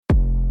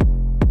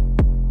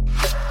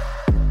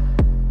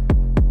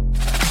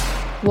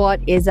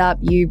What is up,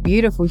 you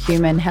beautiful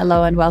human?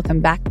 Hello and welcome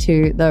back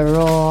to the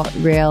Raw,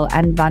 Real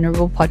and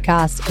Vulnerable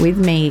podcast with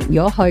me,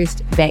 your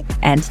host, Beck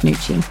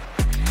Antonucci.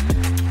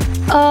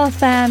 Oh,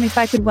 fam, if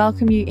I could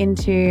welcome you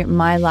into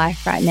my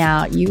life right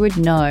now, you would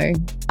know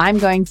I'm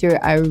going through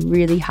a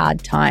really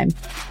hard time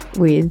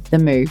with the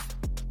move,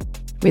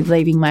 with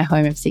leaving my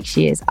home of 6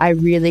 years. I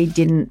really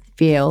didn't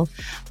feel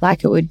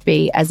like it would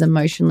be as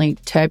emotionally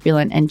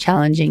turbulent and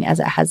challenging as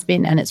it has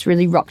been. And it's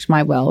really rocked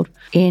my world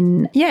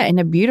in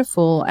a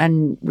beautiful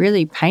and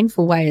really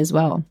painful way as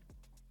well.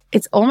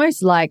 It's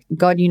almost like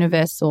God,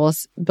 universe,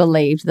 source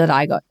believed that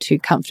I got too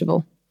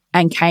comfortable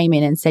and came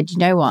in and said, you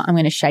know what, I'm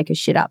going to shake a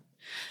shit up.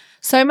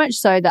 So much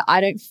so that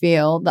I don't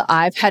feel that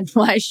I've had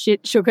my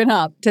shit shooken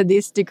up to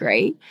this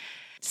degree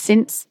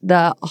since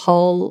the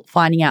whole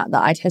finding out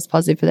that I test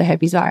positive for the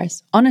herpes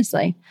virus.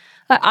 Honestly,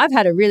 I've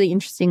had a really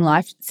interesting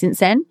life since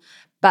then,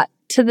 but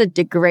to the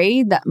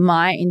degree that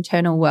my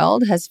internal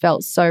world has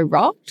felt so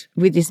rocked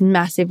with this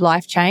massive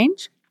life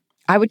change,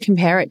 I would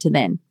compare it to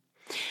then.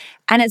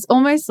 And it's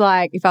almost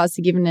like, if I was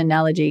to give an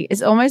analogy,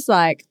 it's almost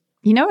like,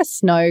 you know, a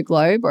snow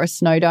globe or a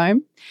snow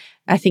dome.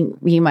 I think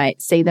you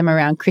might see them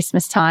around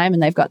Christmas time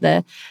and they've got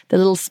the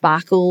little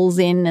sparkles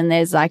in and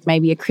there's like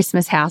maybe a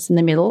Christmas house in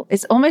the middle.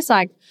 It's almost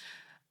like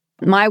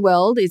my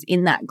world is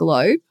in that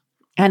globe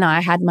and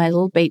I had my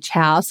little beach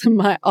house and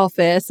my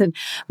office and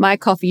my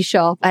coffee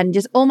shop and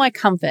just all my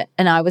comfort,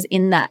 and I was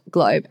in that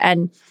globe.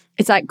 And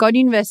it's like God,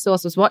 universe,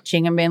 source was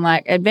watching and being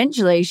like,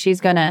 eventually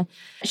she's gonna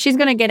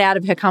get out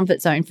of her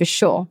comfort zone for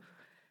sure.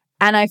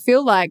 And I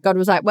feel like God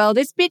was like, well,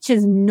 this bitch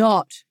is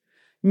not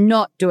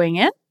doing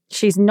it.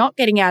 She's not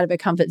getting out of her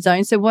comfort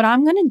zone. So what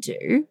I'm going to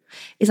do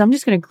is I'm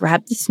just going to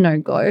grab the snow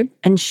globe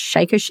and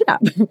shake her shit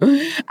up.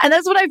 And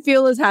that's what I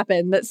feel has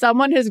happened, that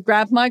someone has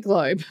grabbed my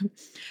globe,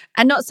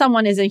 and not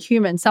someone is a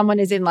human, someone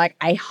is in like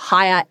a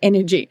higher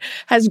energy,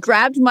 has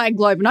grabbed my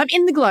globe, and I'm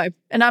in the globe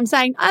and I'm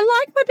saying, I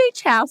like my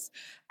beach house.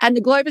 And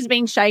the globe is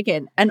being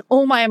shaken and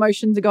all my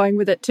emotions are going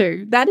with it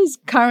too. That is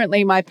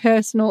currently my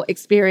personal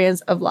experience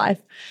of life.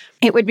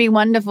 It would be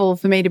wonderful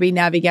for me to be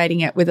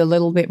navigating it with a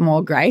little bit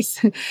more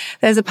grace.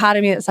 There's a part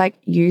of me that's like,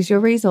 use your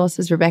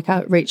resources,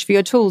 Rebecca, reach for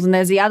your tools. And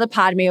there's the other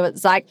part of me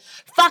that's like,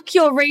 fuck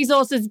your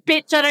resources,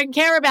 bitch, I don't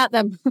care about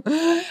them.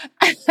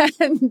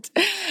 And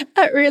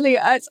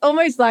it's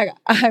almost like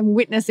I'm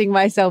witnessing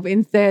myself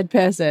in third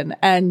person,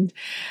 and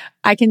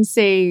I can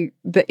see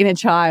the inner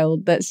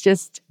child that's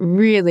just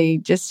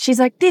really she's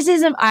like, this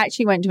isn't, I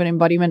actually went to an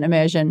embodiment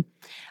immersion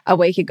a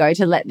week ago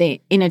to let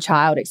the inner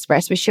child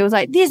express, where she was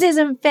like, this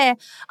isn't fair.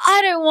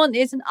 I don't want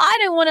this and I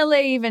don't want to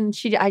leave. And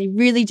I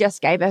really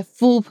just gave her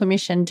full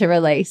permission to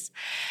release.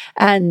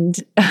 And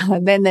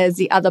then there's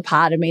the other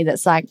part of me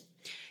that's like,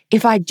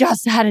 if I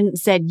just hadn't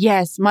said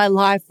yes, my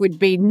life would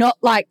be not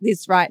like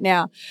this right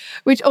now,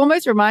 which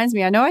almost reminds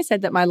me, I know I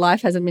said that my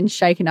life hasn't been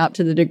shaken up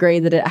to the degree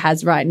that it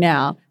has right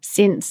now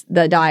since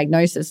the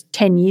diagnosis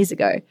 10 years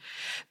ago.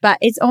 But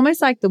it's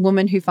almost like the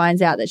woman who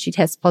finds out that she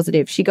tests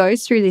positive. She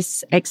goes through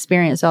this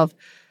experience of,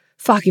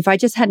 fuck, if I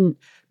just hadn't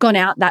gone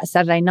out that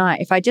Saturday night,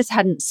 if I just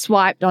hadn't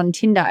swiped on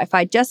Tinder, if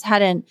I just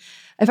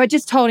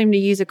told him to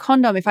use a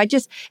condom, if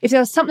there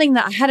was something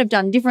that I had have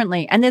done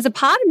differently. And there's a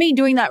part of me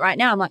doing that right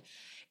now. I'm like,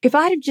 if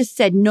I'd have just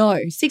said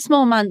no 6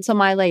 more months on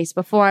my lease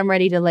before I'm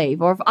ready to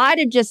leave, or if I'd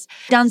have just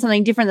done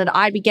something different, that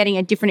I'd be getting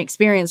a different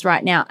experience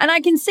right now. And I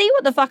can see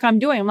what the fuck I'm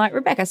doing. I'm like,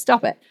 Rebecca,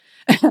 stop it.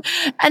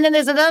 And then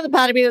there's another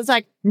part of me that's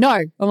like,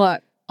 no. I'm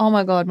like, oh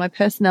my God, my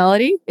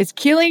personality is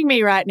killing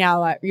me right now.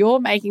 Like,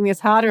 you're making this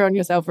harder on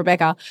yourself,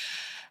 Rebecca.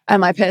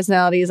 And my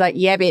personality is like,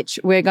 yeah, bitch,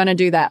 we're going to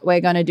do that. We're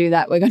going to do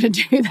that. We're going to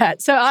do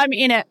that. So I'm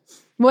in it.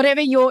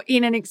 Whatever you're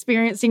in and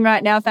experiencing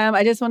right now, fam,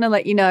 I just want to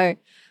let you know,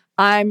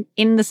 I'm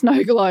in the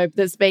snow globe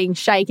that's being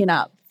shaken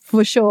up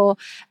for sure.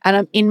 And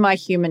I'm in my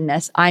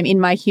humanness. I'm in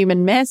my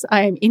human mess.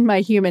 I am in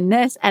my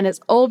humanness, and it's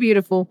all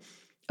beautiful.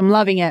 I'm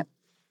loving it.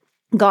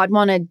 God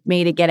wanted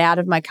me to get out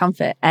of my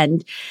comfort.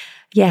 And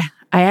yeah,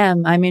 I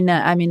am. I'm in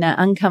an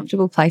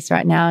uncomfortable place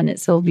right now, and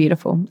it's all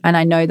beautiful. And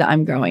I know that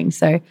I'm growing.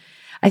 So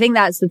I think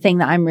that's the thing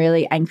that I'm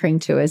really anchoring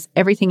to, is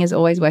everything is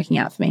always working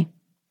out for me.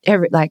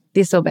 Like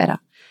this or better.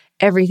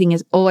 Everything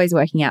is always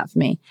working out for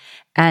me.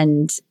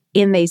 And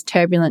in these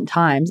turbulent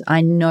times,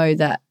 I know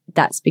that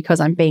that's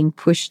because I'm being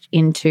pushed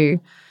into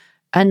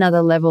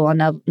another level,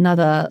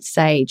 another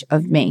stage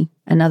of me,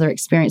 another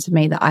experience of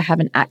me that I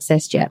haven't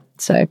accessed yet.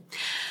 So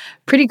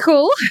pretty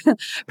cool,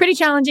 pretty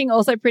challenging,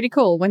 also pretty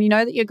cool when you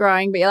know that you're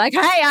growing, but you're like, hey,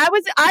 I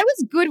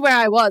was good where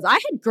I was. I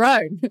had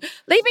grown.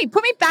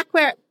 Put me back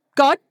where,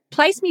 God,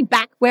 place me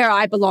back where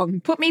I belong.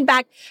 Put me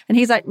back. And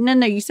he's like,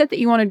 no, you said that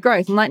you wanted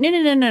growth. I'm like,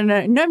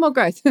 no more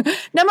growth.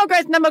 No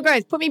more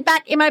growth. Put me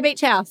back in my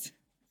beach house.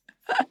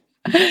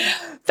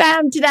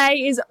 Fam, today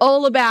is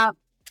all about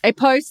a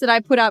post that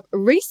I put up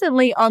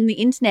recently on the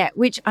internet,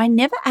 which I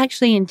never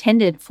actually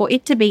intended for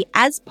it to be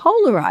as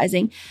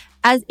polarizing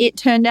as it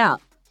turned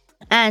out.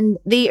 And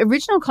the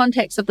original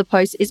context of the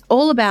post is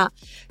all about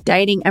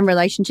dating and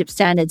relationship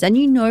standards. And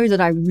you know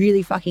that I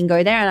really fucking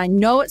go there. And I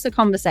know it's a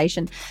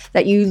conversation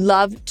that you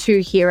love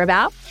to hear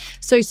about.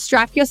 So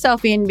strap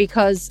yourself in,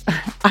 because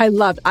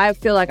I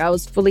feel like I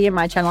was fully in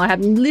my channel. I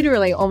have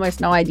literally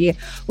almost no idea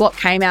what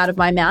came out of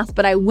my mouth,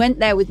 but I went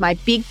there with my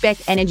big Beck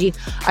energy.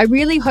 I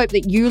really hope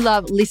that you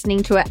love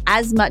listening to it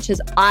as much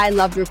as I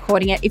loved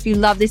recording it. If you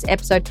love this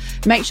episode,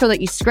 make sure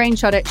that you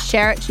screenshot it,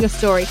 share it to your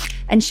story,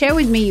 and share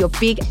with me your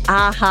big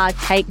aha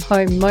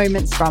take-home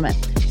moments from it.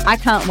 I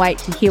can't wait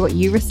to hear what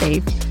you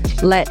receive.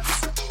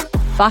 Let's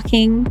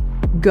fucking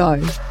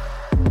go.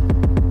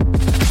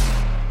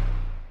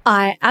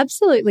 I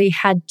absolutely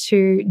had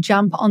to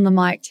jump on the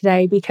mic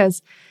today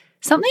because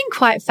something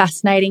quite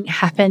fascinating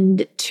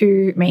happened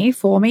to me,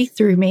 for me,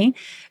 through me,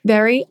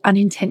 very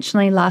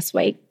unintentionally last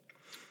week.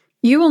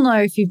 You will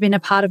know, if you've been a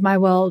part of my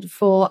world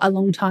for a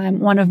long time,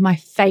 one of my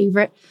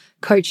favorite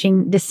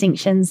coaching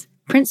distinctions,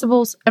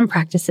 principles and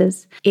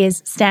practices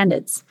is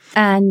standards.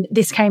 And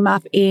this came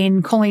up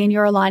in Calling in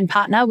Your Aligned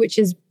Partner, which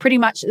is pretty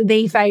much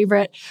the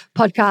favorite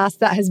podcast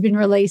that has been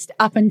released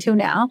up until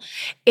now.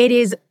 It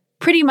is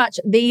pretty much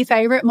the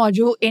favorite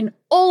module in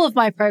all of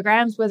my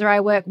programs, whether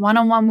I work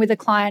one-on-one with a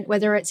client,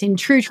 whether it's in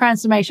true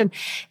transformation.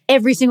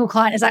 Every single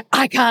client is like,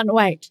 I can't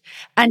wait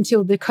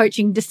until the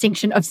coaching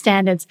distinction of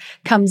standards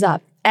comes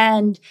up.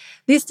 And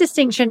this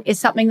distinction is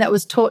something that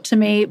was taught to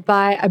me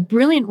by a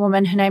brilliant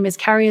woman. Her name is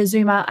Carrie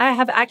Azuma. I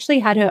have actually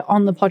had her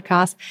on the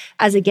podcast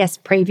as a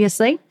guest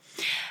previously.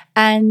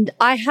 And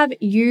I have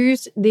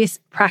used this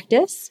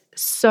practice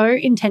so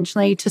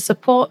intentionally to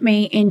support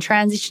me in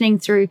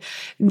transitioning through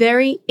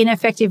very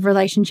ineffective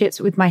relationships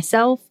with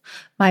myself,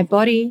 my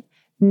body,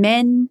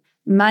 men,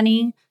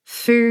 money,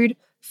 food,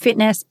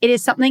 fitness. It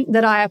is something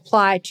that I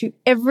apply to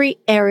every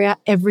area,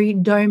 every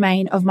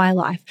domain of my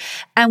life.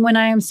 And when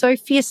I am so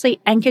fiercely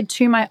anchored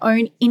to my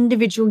own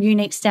individual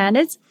unique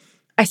standards,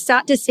 I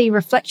start to see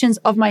reflections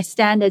of my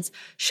standards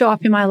show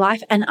up in my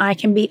life, and I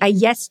can be a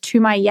yes to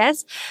my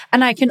yes.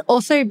 And I can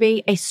also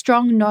be a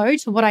strong no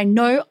to what I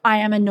know I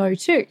am a no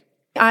to.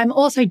 I'm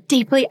also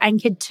deeply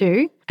anchored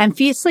to and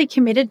fiercely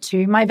committed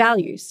to my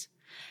values.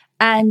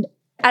 And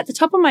at the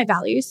top of my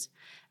values,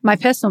 my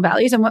personal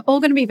values, and we're all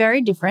going to be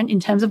very different in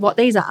terms of what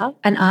these are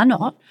and are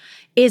not,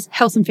 is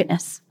health and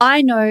fitness.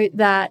 I know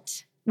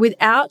that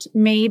without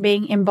me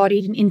being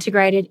embodied and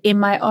integrated in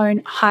my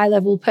own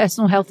high-level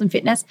personal health and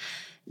fitness,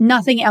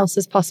 nothing else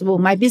is possible.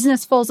 My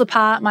business falls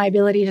apart. My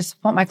ability to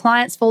support my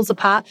clients falls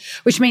apart,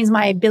 which means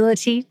my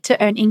ability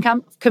to earn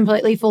income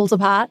completely falls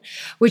apart,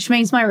 which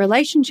means my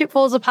relationship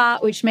falls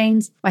apart, which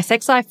means my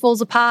sex life falls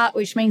apart,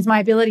 which means my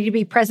ability to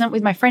be present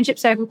with my friendship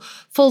circle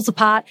falls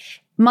apart.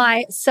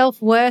 My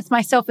self-worth,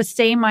 my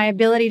self-esteem, my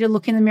ability to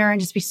look in the mirror and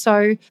just be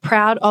so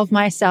proud of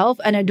myself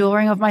and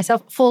adoring of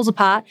myself falls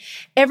apart.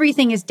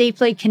 Everything is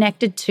deeply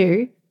connected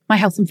to my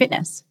health and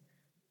fitness.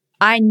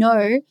 I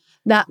know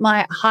that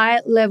my high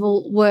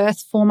level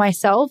worth for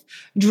myself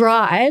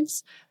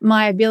drives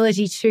my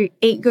ability to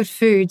eat good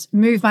foods,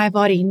 move my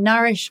body,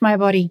 nourish my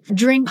body,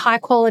 drink high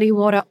quality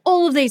water,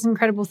 all of these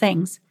incredible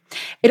things.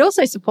 It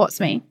also supports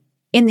me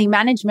in the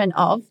management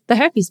of the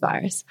herpes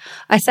virus.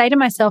 I say to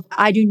myself,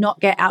 I do not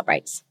get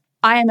outbreaks.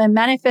 I am a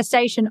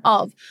manifestation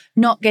of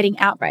not getting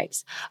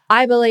outbreaks.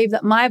 I believe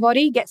that my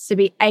body gets to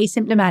be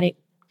asymptomatic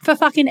for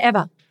fucking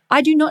ever.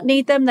 I do not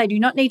need them. They do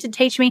not need to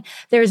teach me.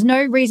 There is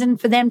no reason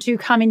for them to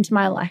come into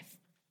my life.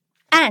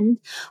 And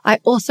I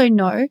also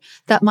know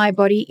that my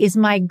body is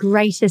my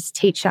greatest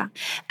teacher.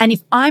 And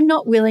if I'm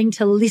not willing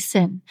to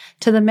listen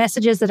to the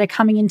messages that are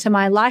coming into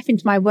my life,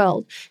 into my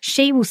world,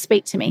 she will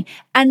speak to me.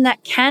 And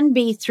that can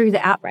be through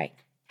the outbreak.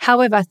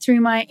 However,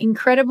 through my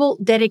incredible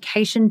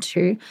dedication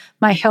to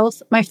my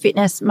health, my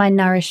fitness, my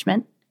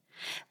nourishment,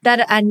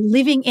 that and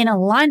living in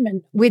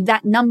alignment with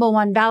that number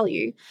one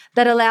value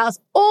that allows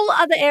all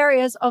other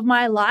areas of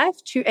my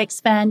life to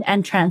expand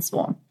and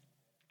transform.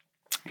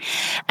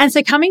 And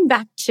so coming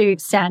back to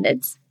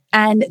standards,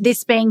 and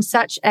this being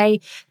such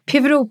a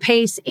pivotal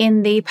piece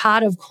in the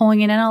part of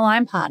calling in an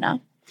aligned partner,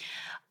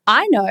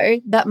 I know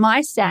that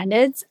my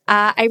standards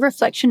are a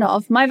reflection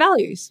of my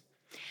values.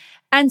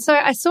 And so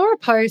I saw a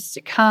post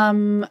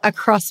come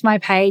across my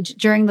page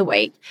during the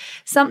week,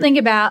 something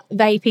about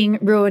vaping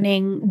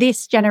ruining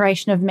this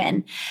generation of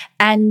men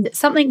and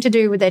something to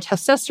do with their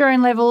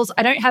testosterone levels.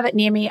 I don't have it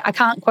near me. I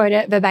can't quote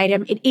it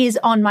verbatim. It is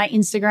on my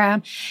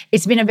Instagram.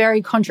 It's been a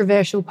very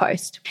controversial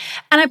post.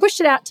 And I pushed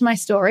it out to my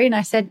story and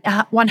I said,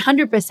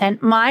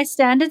 100%, my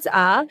standards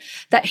are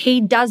that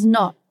he does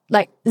not,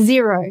 like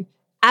zero,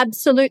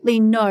 absolutely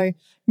no,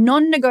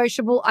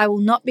 non-negotiable, I will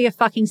not be a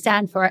fucking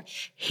stand for it.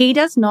 He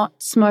does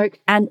not smoke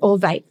and or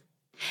vape.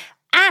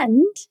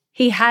 And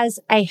he has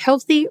a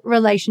healthy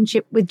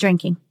relationship with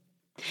drinking.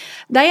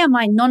 They are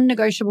my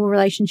non-negotiable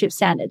relationship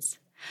standards.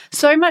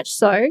 So much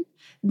so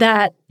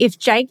that if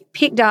Jake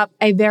picked up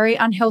a very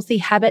unhealthy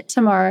habit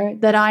tomorrow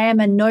that I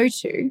am a no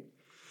to,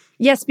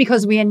 yes,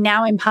 because we are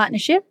now in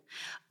partnership,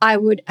 I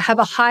would have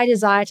a high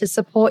desire to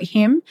support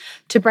him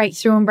to break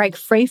through and break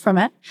free from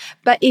it.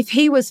 But if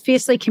he was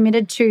fiercely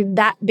committed to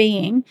that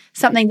being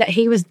something that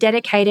he was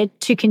dedicated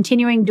to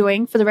continuing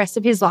doing for the rest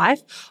of his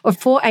life or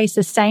for a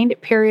sustained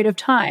period of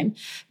time,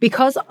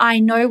 because I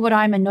know what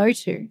I'm a no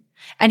to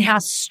and how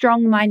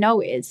strong my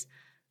no is,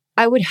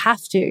 I would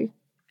have to.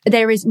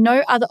 There is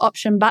no other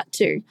option but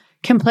to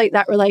complete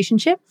that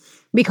relationship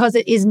because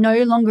it is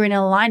no longer in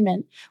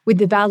alignment with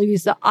the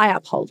values that I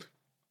uphold.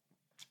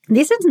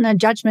 This isn't a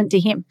judgment to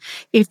him.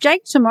 If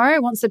Jake tomorrow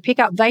wants to pick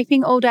up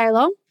vaping all day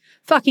long,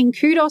 fucking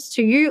kudos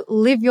to you,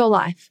 live your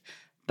life.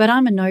 But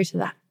I'm a no to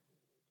that.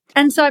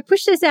 And so I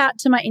push this out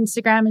to my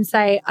Instagram and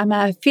say, I'm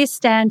a fierce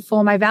stand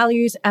for my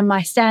values and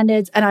my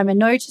standards, and I'm a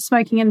no to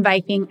smoking and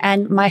vaping.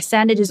 And my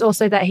standard is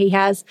also that he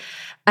has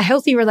a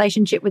healthy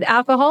relationship with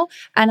alcohol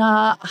and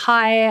a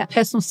high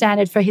personal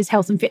standard for his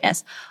health and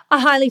fitness. I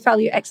highly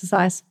value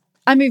exercise.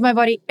 I move my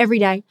body every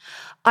day.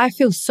 I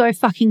feel so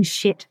fucking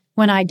shit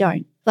when I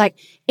don't. Like,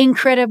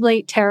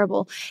 incredibly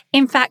terrible.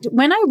 In fact,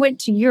 when I went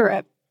to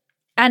Europe,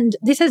 and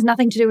this has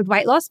nothing to do with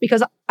weight loss,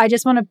 because I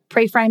just want to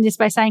pre-frame this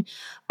by saying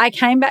I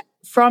came back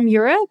from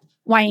Europe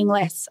weighing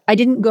less. I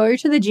didn't go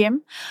to the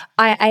gym.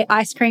 I ate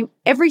ice cream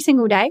every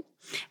single day.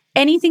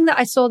 Anything that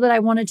I saw that I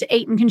wanted to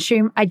eat and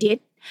consume, I did.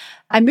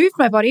 I moved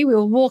my body. We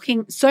were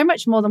walking so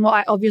much more than what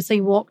I obviously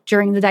walk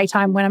during the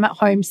daytime when I'm at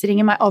home, sitting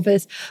in my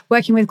office,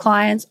 working with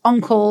clients, on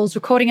calls,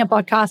 recording a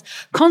podcast,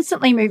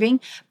 constantly moving,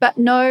 but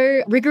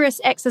no rigorous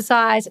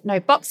exercise,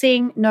 no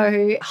boxing,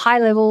 no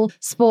high-level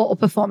sport or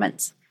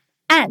performance.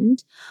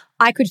 And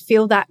I could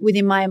feel that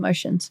within my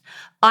emotions.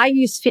 I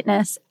use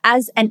fitness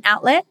as an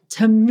outlet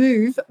to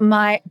move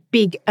my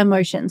big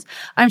emotions.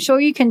 I'm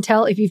sure you can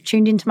tell if you've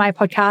tuned into my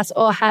podcast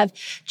or have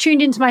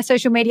tuned into my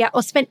social media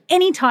or spent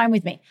any time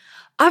with me.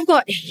 I've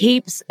got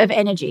heaps of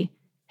energy,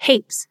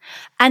 heaps.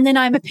 And then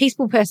I'm a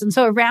peaceful person.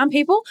 So around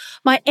people,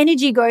 my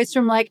energy goes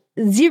from like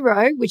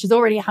 0, which is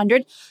already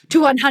 100,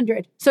 to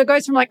 100. So it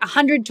goes from like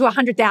 100 to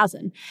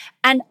 100,000.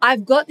 And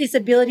I've got this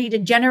ability to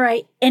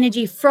generate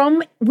energy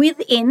from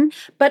within,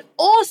 but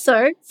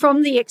also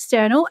from the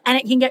external. And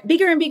it can get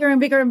bigger and bigger and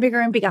bigger and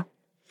bigger and bigger.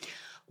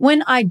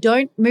 When I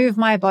don't move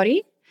my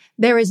body,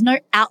 there is no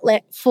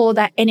outlet for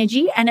that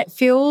energy. And it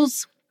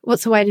feels,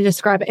 what's the way to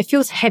describe it? It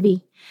feels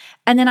heavy.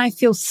 And then I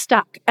feel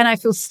stuck, and I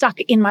feel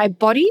stuck in my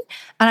body,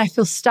 and I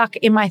feel stuck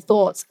in my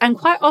thoughts. And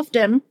quite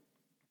often,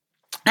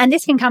 and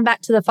this can come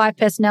back to the 5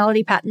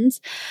 personality patterns,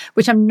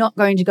 which I'm not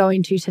going to go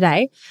into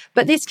today,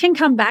 but this can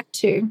come back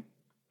to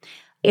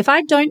if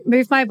I don't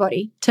move my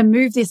body to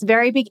move this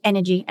very big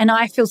energy and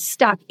I feel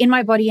stuck in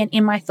my body and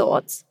in my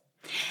thoughts,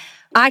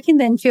 I can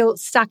then feel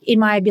stuck in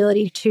my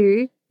ability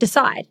to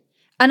decide.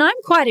 And I'm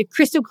quite a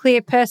crystal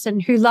clear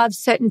person who loves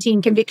certainty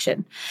and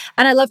conviction.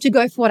 And I love to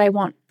go for what I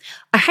want.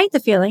 I hate the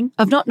feeling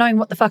of not knowing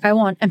what the fuck I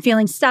want and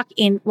feeling stuck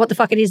in what the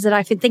fuck it is that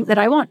I think that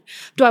I want.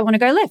 Do I want to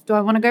go left? Do I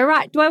want to go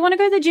right? Do I want to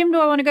go to the gym? Do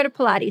I want to go to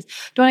Pilates?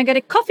 Do I want to go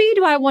to coffee?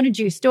 Do I want to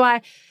juice?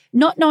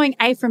 Not knowing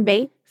A from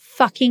B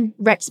fucking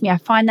wrecks me. I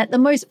find that the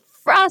most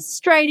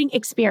frustrating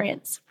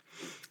experience.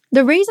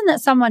 The reason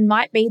that someone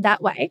might be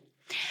that way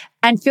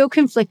and feel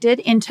conflicted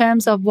in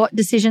terms of what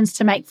decisions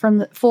to make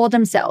for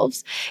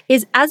themselves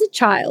is, as a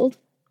child,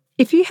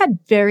 if you had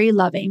very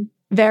loving,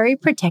 very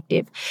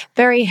protective,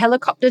 very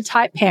helicopter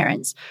type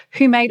parents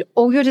who made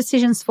all your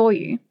decisions for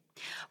you,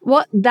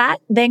 what that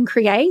then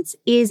creates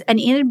is an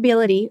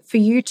inability for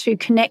you to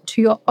connect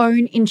to your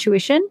own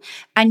intuition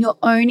and your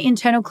own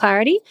internal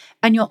clarity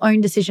and your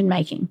own decision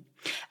making.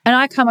 And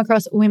I come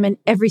across women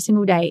every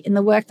single day in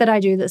the work that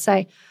I do that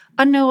say,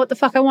 I don't know what the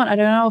fuck I want. I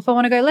don't know if I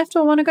want to go left or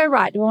I want to go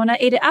right. Do I want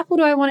to eat an apple?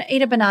 Do I want to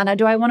eat a banana?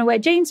 Do I want to wear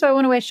jeans? Do I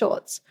want to wear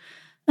shorts?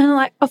 And I'm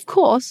like, of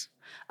course.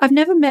 I've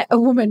never met a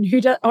woman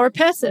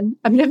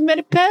I've never met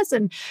a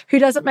person who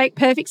doesn't make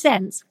perfect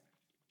sense.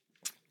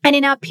 And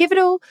in our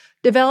pivotal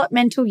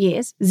developmental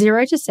years,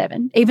 0 to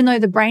 7, even though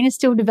the brain is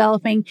still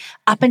developing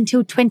up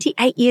until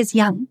 28 years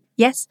young,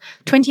 yes,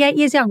 28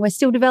 years young, we're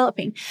still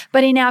developing.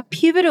 But in our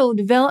pivotal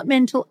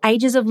developmental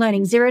ages of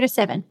learning, 0 to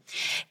 7,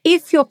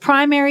 if your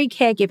primary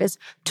caregivers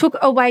took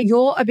away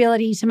your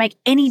ability to make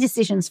any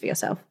decisions for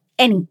yourself,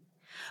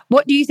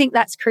 what do you think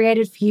that's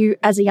created for you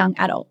as a young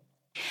adult?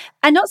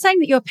 And not saying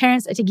that your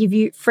parents are to give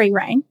you free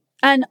reign.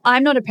 And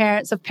I'm not a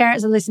parent, so if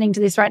parents are listening to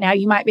this right now,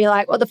 you might be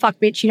like, what the fuck,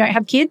 bitch, you don't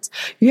have kids?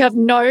 You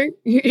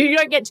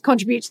don't get to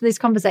contribute to this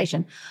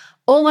conversation.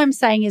 All I'm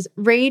saying is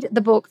read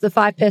the book, The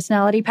 5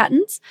 Personality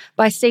Patterns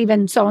by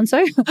Stephen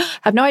so-and-so. I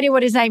have no idea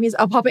what his name is.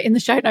 I'll pop it in the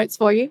show notes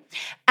for you.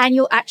 And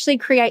you'll actually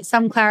create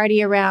some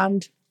clarity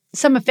around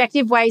some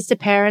effective ways to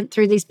parent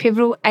through these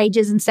pivotal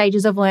ages and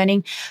stages of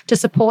learning to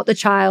support the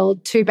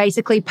child to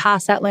basically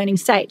pass that learning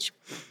stage.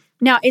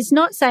 Now, it's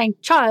not saying,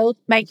 child,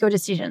 make your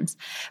decisions,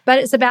 but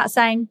it's about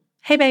saying,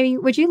 hey, baby,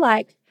 would you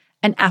like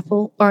an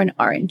apple or an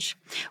orange?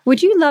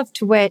 Would you love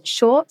to wear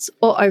shorts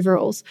or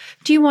overalls?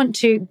 Do you want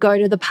to go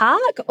to the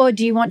park or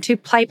do you want to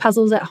play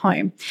puzzles at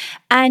home?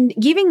 And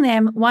giving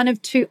them one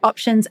of 2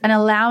 options and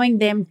allowing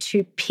them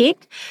to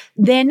pick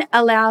then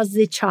allows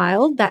the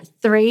child, that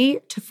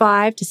 3 to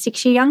 5 to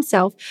 6 year young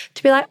self,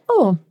 to be like,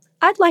 oh,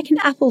 I'd like an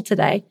apple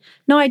today.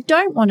 No, I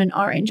don't want an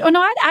orange. Or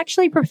no, I'd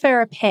actually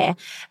prefer a pear.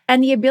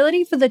 And the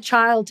ability for the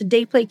child to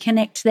deeply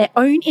connect to their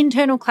own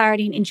internal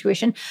clarity and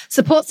intuition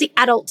supports the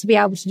adult to be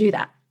able to do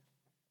that.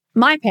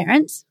 My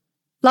parents,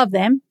 love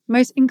them,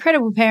 most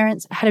incredible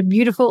parents, had a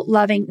beautiful,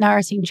 loving,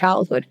 nourishing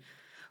childhood.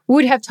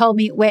 Would have told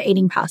me we're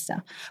eating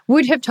pasta.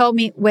 Would have told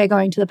me we're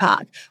going to the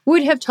park.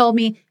 Would have told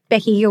me,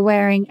 Becky, you're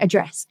wearing a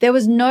dress. There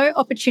was no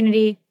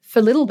opportunity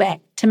for little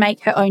Beck to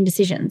make her own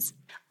decisions.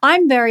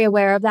 I'm very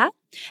aware of that.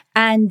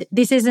 And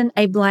this isn't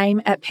a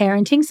blame at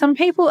parenting. Some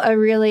people are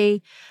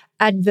really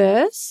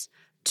adverse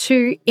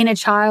to inner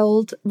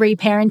child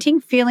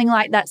reparenting, feeling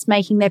like that's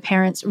making their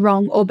parents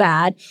wrong or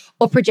bad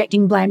or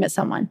projecting blame at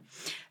someone.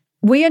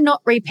 We are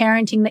not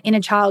reparenting the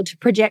inner child to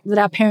project that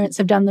our parents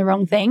have done the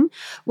wrong thing.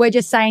 We're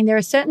just saying there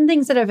are certain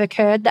things that have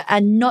occurred that are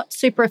not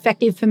super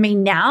effective for me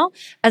now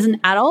as an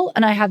adult.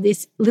 And I have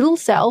this little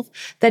self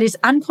that is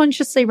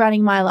unconsciously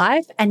running my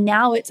life. And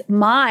now it's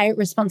my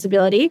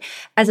responsibility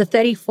as a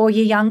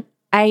 34-year young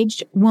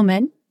aged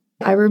woman.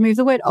 I remove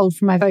the word old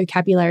from my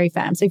vocabulary,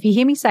 fam. So if you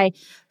hear me say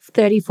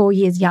 34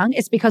 years young,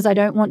 it's because I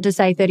don't want to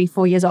say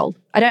 34 years old.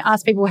 I don't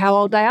ask people how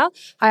old they are.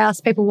 I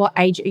ask people, what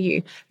age are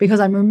you? Because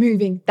I'm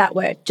removing that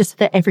word just so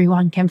that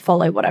everyone can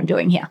follow what I'm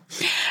doing here.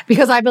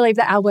 Because I believe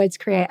that our words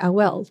create our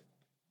world.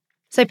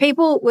 So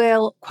people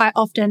will quite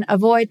often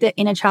avoid the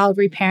inner child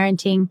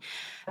reparenting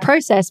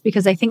process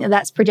because they think that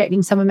that's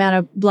projecting some amount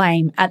of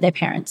blame at their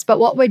parents. But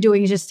what we're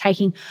doing is just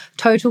taking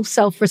total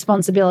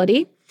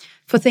self-responsibility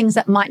for things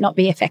that might not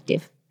be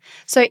effective.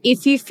 So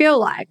if you feel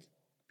like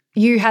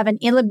you have an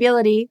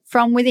inability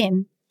from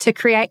within to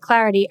create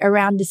clarity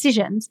around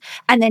decisions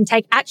and then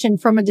take action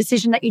from a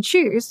decision that you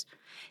choose,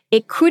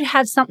 it could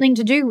have something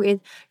to do with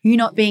you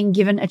not being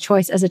given a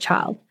choice as a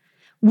child.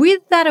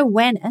 With that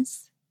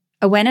awareness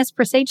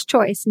precedes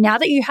choice. Now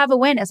that you have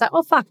awareness, like,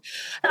 oh, fuck,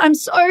 I'm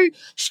so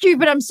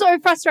stupid. I'm so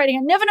frustrating.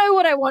 I never know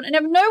what I want. I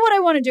never know what I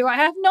want to do. I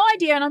have no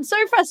idea and I'm so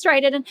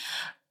frustrated. And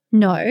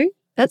no,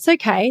 that's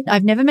okay.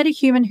 I've never met a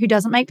human who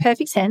doesn't make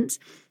perfect sense.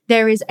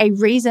 There is a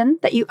reason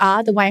that you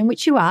are the way in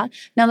which you are.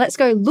 Now let's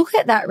go look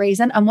at that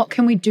reason and what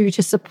can we do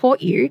to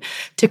support you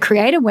to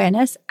create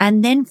awareness.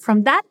 And then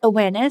from that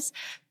awareness,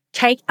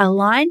 take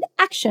aligned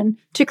action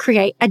to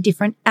create a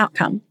different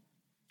outcome.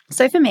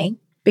 So for me,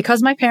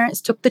 because my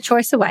parents took the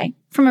choice away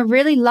from a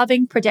really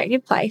loving,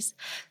 protective place,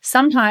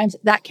 sometimes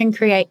that can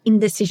create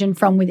indecision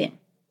from within.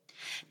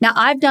 Now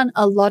I've done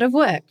a lot of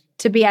work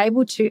to be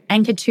able to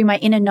anchor to my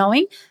inner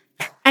knowing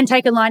and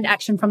take aligned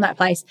action from that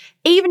place,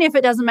 even if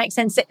it doesn't make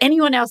sense to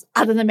anyone else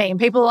other than me. And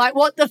people are like,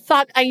 what the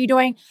fuck are you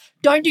doing?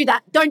 Don't do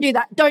that. Don't do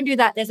that. Don't do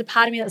that. There's a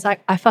part of me that's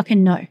like, I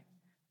fucking know.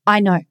 I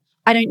know.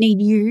 I don't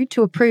need you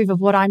to approve of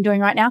what I'm doing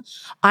right now.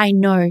 I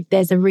know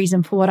there's a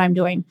reason for what I'm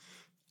doing.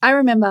 I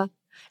remember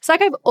it's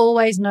like I've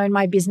always known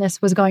my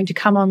business was going to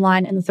come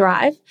online and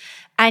thrive.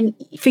 And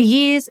for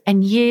years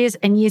and years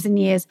and years and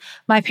years,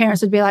 my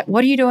parents would be like,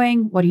 what are you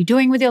doing? What are you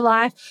doing with your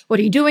life? What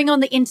are you doing on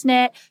the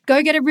internet?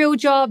 Go get a real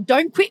job.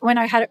 Don't quit. When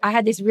I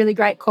had this really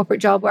great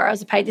corporate job where I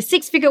was paid the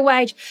 6-figure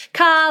wage,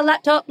 car,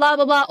 laptop, blah,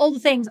 blah, blah, all the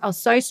things. I was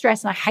so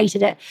stressed and I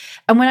hated it.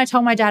 And when I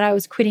told my dad I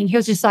was quitting, he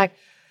was just like,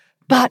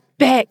 but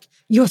Beck,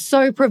 you're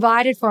so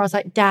provided for. I was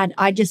like, Dad,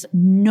 I just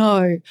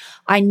know.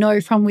 I know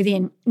from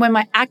within. When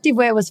my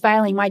activewear was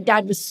failing, my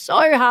dad was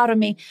so hard on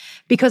me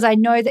because I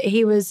know that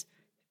he was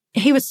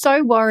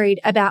so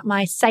worried about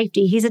my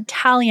safety. He's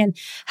Italian,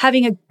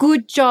 having a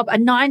good job, a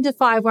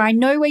 9-to-5 where I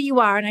know where you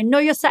are and I know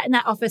you're sat in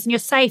that office and you're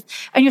safe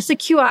and you're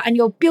secure and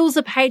your bills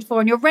are paid for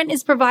and your rent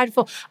is provided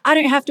for. I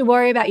don't have to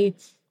worry about you.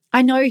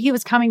 I know he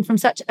was coming from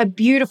such a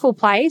beautiful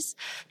place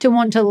to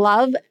want to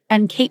love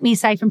and keep me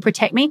safe and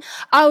protect me.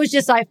 I was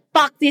just like,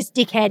 fuck this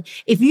dickhead.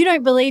 If you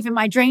don't believe in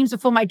my dreams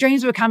before my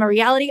dreams become a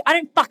reality, I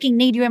don't fucking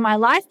need you in my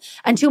life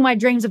until my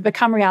dreams have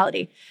become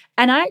reality.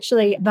 And I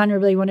actually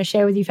vulnerably want to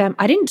share with you, fam,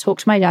 I didn't talk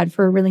to my dad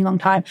for a really long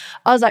time.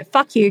 I was like,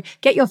 fuck you,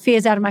 get your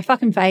fears out of my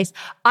fucking face.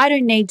 I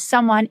don't need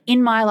someone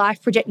in my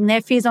life projecting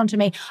their fears onto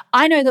me.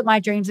 I know that my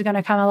dreams are going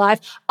to come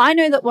alive. I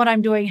know that what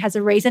I'm doing has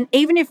a reason.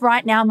 Even if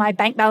right now my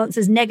bank balance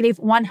is negative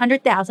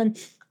 100,000,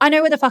 I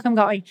know where the fuck I'm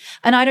going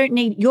and I don't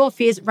need your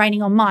fears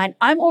raining on mine.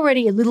 I'm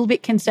already a little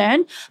bit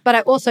concerned, but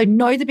I also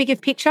know the bigger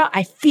picture.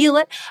 I feel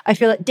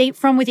it deep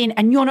from within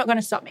and you're not going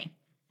to stop me.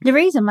 The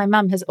reason my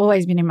mum has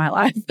always been in my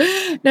life,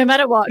 no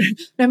matter what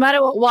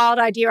wild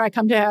idea I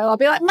come to her, I'll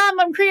be like, Mum,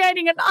 I'm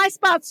creating an ice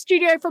bath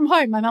studio from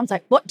home. My mum's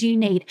like, what do you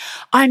need?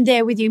 I'm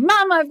there with you.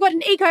 Mum, I've got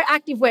an eco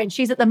activewear. And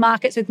she's at the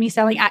markets with me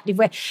selling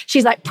activewear.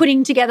 She's like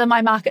putting together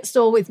my market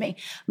stall with me.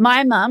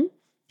 My mum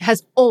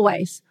has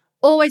always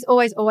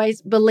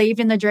believed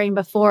in the dream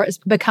before it's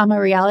become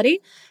a reality.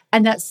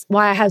 And that's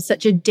why I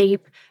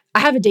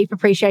have a deep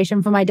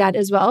appreciation for my dad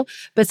as well,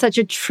 but such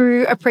a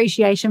true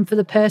appreciation for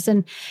the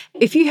person.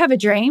 If you have a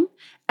dream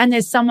and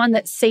there's someone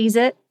that sees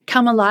it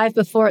come alive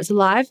before it's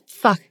alive,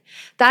 fuck,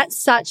 that's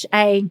such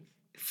a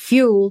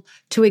fuel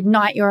to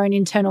ignite your own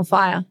internal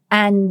fire,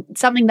 and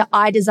something that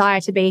I desire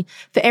to be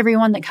for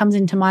everyone that comes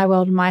into my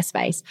world and my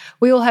space.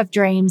 We all have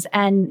dreams,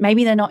 and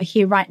maybe they're not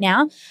here right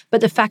now, but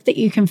the fact that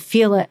you can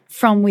feel it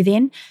from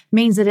within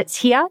means that it's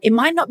here. It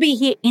might not be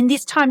here in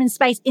this time and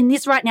space, in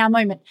this right now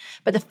moment,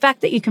 but the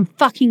fact that you can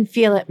fucking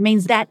feel it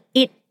means that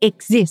it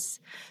exists.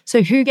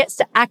 So who gets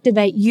to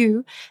activate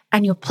you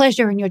and your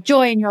pleasure and your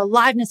joy and your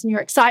aliveness and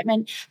your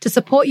excitement to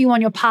support you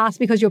on your path,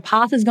 because your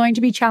path is going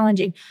to be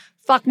challenging.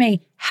 Fuck me,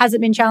 has it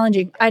been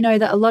challenging? I know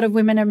that a lot of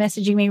women are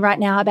messaging me right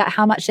now about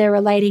how much they're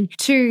relating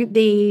to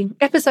the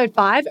episode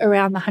 5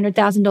 around the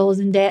 $100,000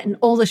 in debt and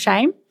all the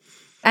shame.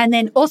 And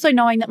then also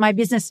knowing that my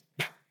business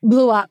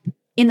blew up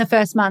in the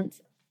first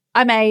month.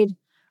 I made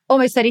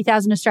almost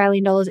 30,000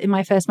 Australian dollars in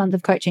my first month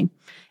of coaching.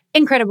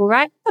 Incredible,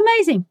 right?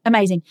 Amazing,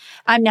 amazing.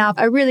 I'm now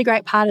a really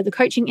great part of the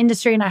coaching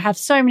industry, and I have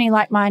so many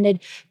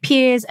like-minded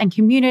peers and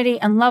community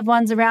and loved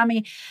ones around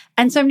me.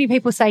 And so many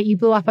people say you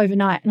blew up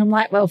overnight. And I'm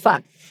like, well,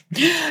 fuck.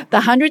 The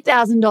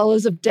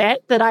 $100,000 of debt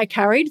that I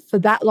carried for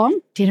that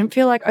long didn't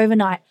feel like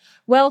overnight.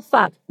 Well,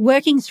 fuck.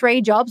 Working 3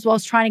 jobs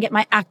whilst trying to get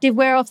my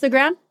activewear off the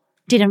ground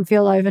didn't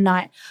feel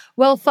overnight.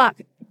 Well, fuck.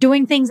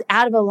 Doing things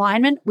out of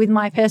alignment with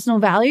my personal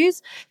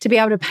values to be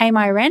able to pay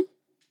my rent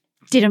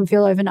didn't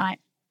feel overnight.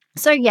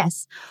 So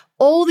yes,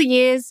 all the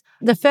years,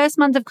 the first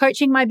month of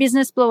coaching, my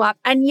business blew up.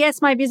 And yes,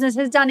 my business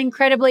has done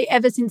incredibly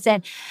ever since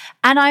then.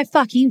 And I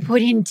fucking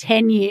put in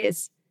 10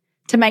 years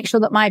to make sure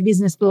that my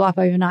business blew up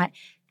overnight.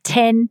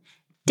 10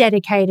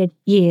 dedicated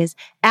years,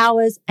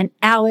 hours and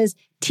hours,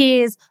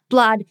 tears,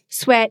 blood,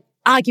 sweat,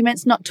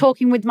 arguments, not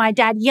talking with my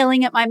dad,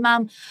 yelling at my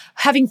mum,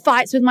 having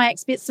fights with my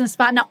ex-business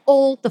partner,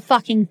 all the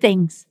fucking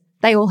things.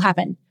 They all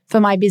happened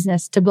for my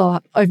business to blow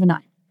up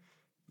overnight.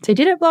 So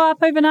did it blow up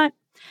overnight?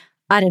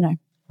 I don't know.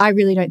 I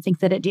really don't think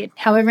that it did.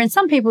 However, in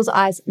some people's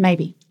eyes,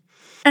 maybe.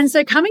 And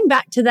so coming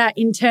back to that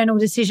internal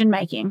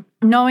decision-making,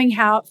 knowing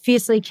how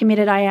fiercely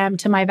committed I am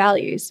to my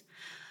values,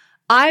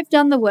 I've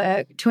done the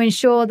work to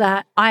ensure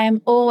that I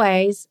am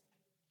always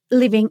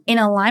living in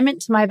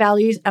alignment to my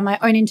values and my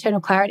own internal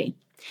clarity.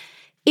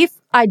 If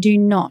I do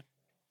not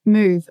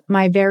move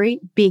my very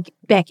big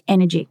Beck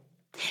energy,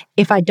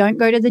 if I don't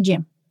go to the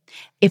gym,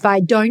 if I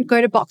don't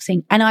go to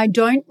boxing, and I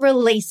don't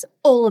release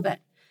all of it,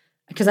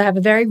 because I have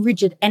a very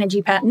rigid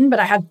energy pattern, but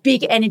I have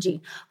big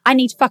energy. I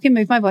need to fucking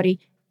move my body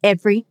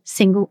every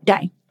single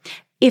day.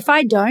 If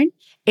I don't,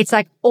 it's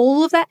like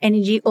all of that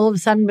energy all of a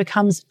sudden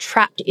becomes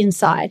trapped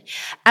inside.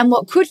 And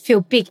what could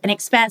feel big and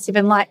expansive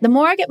and light, the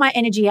more I get my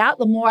energy out,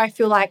 the more I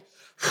feel like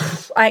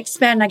I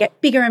expand, I get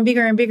bigger and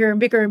bigger and bigger and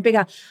bigger and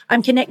bigger.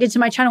 I'm connected to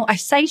my channel. I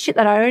say shit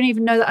that I don't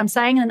even know that I'm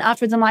saying. And then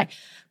afterwards I'm like,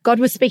 God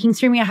was speaking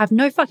through me. I have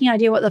no fucking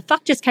idea what the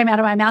fuck just came out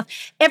of my mouth.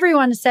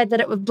 Everyone said that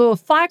it would blow a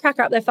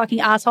firecracker up their fucking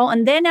asshole,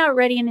 and they're now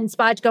ready and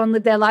inspired to go and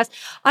live their lives.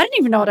 I don't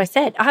even know what I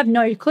said. I have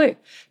no clue,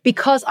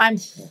 because I'm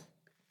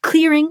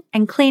clearing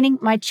and cleaning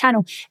my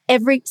channel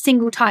every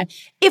single time.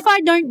 If I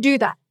don't do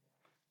that,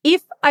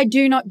 if I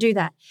do not do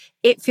that,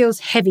 it feels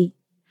heavy.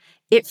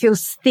 It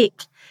feels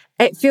thick.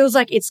 It feels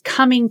like it's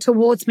coming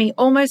towards me,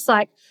 almost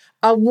like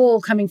a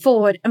wall coming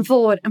forward and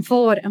forward and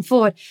forward and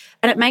forward.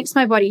 And it makes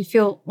my body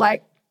feel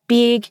like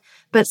big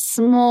but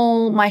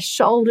small. My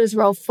shoulders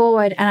roll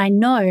forward, and I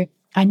know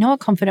a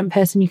confident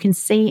person you can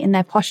see in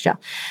their posture.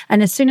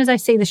 And as soon as I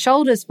see the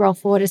shoulders roll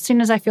forward, as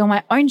soon as I feel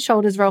my own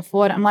shoulders roll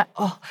forward, I'm like,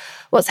 oh,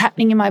 what's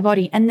happening in my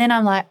body? And then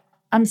I'm like,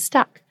 I'm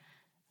stuck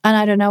and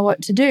I don't know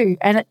what to do.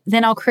 And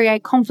then I'll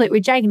create conflict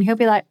with Jake, and he'll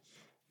be like,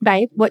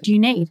 babe, what do you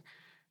need?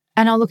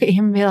 And I'll look at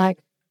him and be like,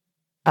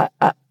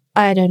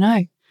 I don't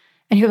know.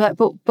 And he'll be like,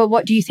 but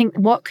what do you think?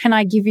 What can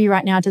I give you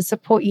right now to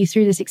support you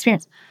through this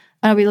experience?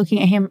 And I'll be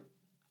looking at him,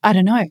 I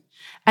don't know.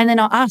 And then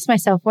I'll ask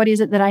myself, what is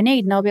it that I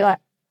need? And I'll be like,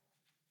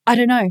 I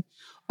don't know.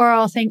 Or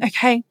I'll think,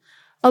 okay,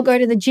 I'll go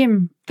to the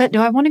gym, but do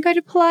I want to go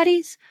to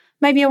Pilates?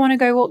 Maybe I want to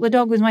go walk the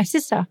dog with my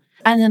sister.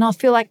 And then I'll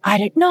feel like, I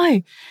don't know.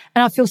 And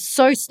I'll feel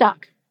so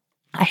stuck.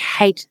 I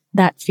hate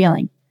that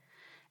feeling.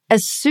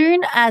 As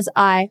soon as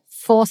I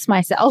force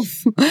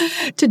myself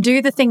to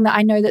do the thing that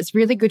I know that's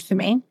really good for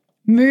me,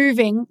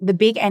 moving the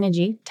big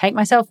energy, take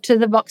myself to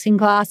the boxing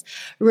class,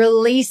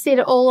 release it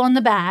all on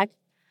the bag,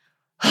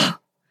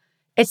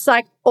 it's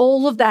like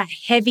all of that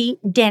heavy,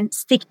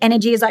 dense, thick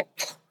energy is like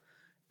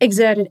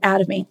exerted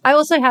out of me. I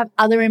also have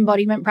other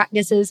embodiment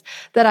practices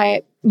that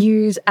I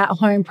use at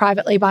home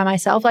privately by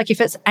myself. Like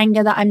if it's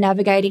anger that I'm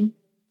navigating,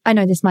 I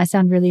know this might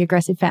sound really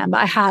aggressive, fam, but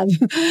I have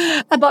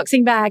a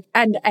boxing bag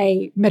and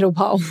a metal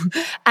pole,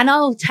 and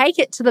I'll take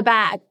it to the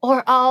bag,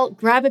 or I'll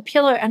grab a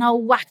pillow and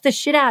I'll whack the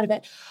shit out of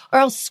it, or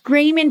I'll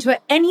scream into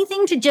it,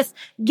 anything to just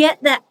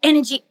get that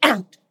energy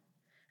out.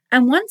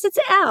 And once it's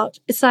out,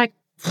 it's like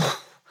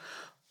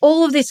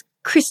all of this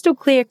crystal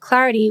clear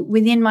clarity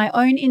within my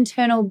own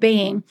internal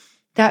being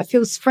that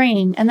feels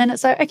freeing. And then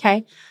it's like,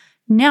 okay,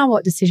 now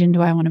what decision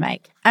do I want to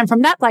make? And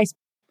from that place,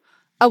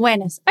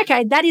 awareness.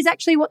 Okay, that is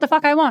actually what the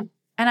fuck I want.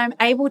 And I'm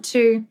able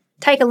to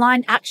take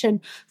aligned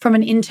action from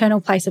an internal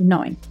place of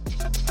knowing.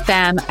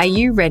 Fam, are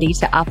you ready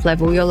to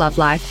up-level your love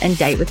life and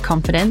date with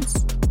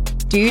confidence?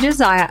 Do you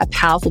desire a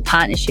powerful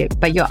partnership,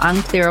 but you're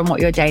unclear on what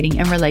your dating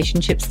and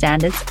relationship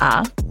standards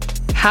are?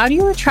 How do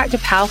you attract a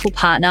powerful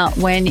partner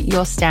when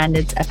your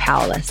standards are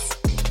powerless?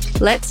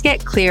 Let's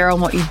get clear on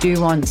what you do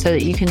want so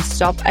that you can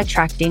stop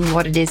attracting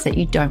what it is that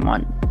you don't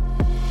want.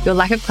 Your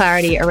lack of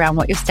clarity around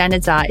what your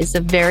standards are is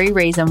the very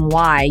reason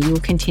why you will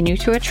continue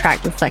to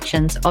attract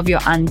reflections of your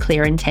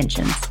unclear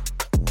intentions.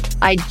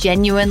 I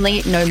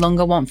genuinely no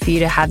longer want for you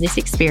to have this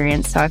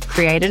experience, so I've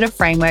created a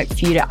framework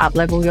for you to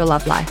uplevel your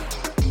love life.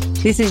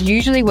 This is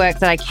usually work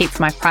that I keep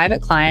for my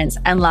private clients,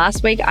 and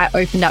last week I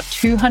opened up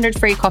 200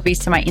 free copies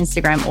to my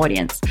Instagram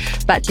audience.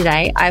 But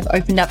today I've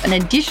opened up an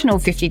additional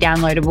 50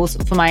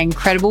 downloadables for my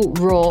incredible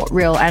raw,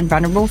 real, and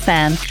vulnerable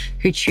fam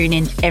who tune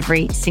in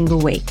every single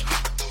week.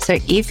 So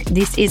if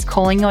this is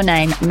calling your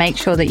name, make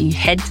sure that you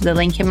head to the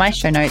link in my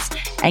show notes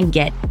and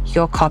get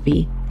your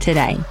copy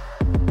today.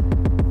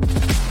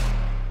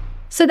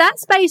 So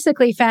that's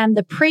basically, fam,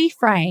 the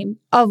pre-frame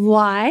of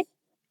why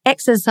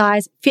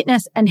exercise,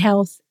 fitness, and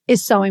health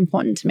is so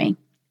important to me.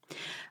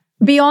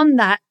 Beyond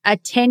that, a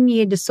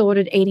 10-year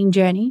disordered eating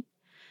journey,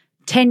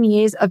 10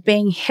 years of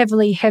being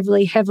heavily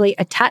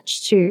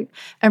attached to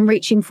and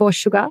reaching for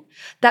sugar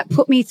that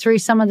put me through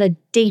some of the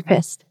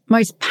deepest,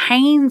 most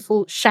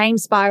painful shame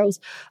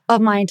spirals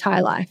of my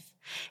entire life.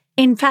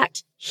 In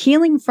fact,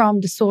 healing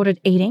from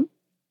disordered eating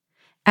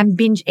and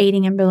binge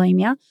eating and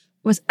bulimia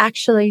was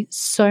actually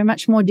so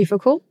much more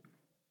difficult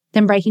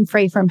than breaking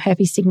free from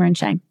herpes, stigma, and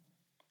shame.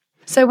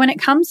 So when it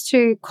comes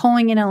to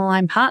calling in an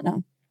aligned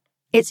partner,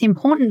 it's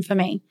important for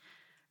me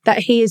that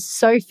he is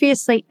so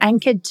fiercely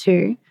anchored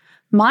to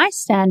my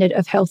standard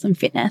of health and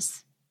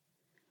fitness,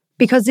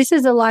 because this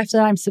is a life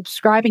that I'm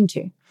subscribing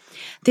to.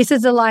 This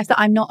is a life that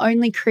I'm not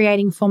only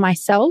creating for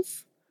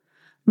myself,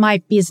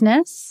 my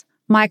business,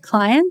 my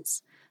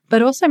clients,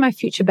 but also my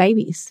future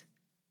babies.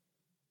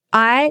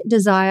 I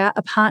desire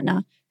a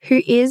partner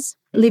who is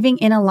living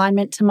in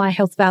alignment to my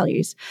health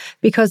values,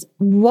 because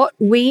what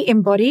we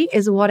embody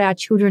is what our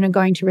children are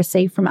going to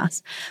receive from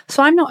us.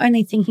 So I'm not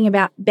only thinking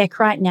about Beck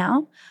right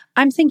now,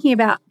 I'm thinking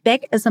about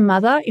Beck as a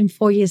mother in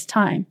 4 years'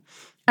 time.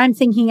 I'm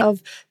thinking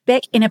of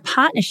Beck in a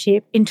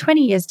partnership in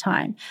 20 years'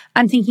 time.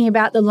 I'm thinking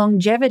about the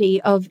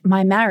longevity of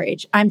my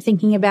marriage. I'm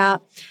thinking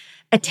about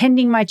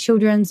attending my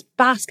children's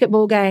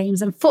basketball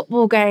games and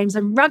football games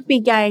and rugby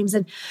games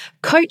and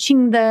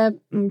coaching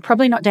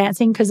probably not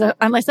dancing, because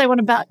unless they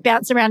want to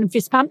bounce around and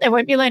fist pump, they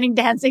won't be learning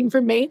dancing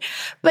from me,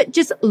 but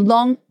just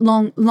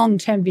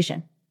long-term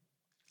vision.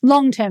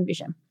 Long-term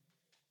vision.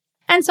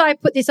 And so I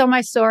put this on my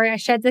story. I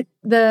shared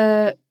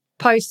the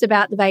post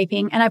about the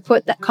vaping, and I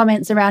put the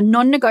comments around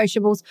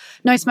non-negotiables,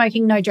 no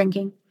smoking, no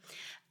drinking.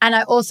 And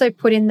I also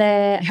put in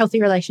the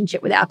healthy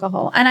relationship with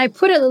alcohol. And I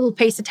put a little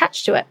piece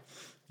attached to it.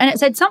 And it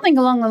said something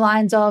along the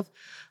lines of,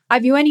 I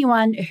view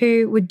anyone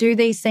who would do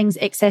these things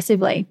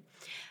excessively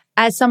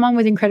as someone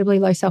with incredibly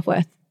low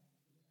self-worth.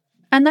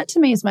 And that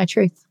to me is my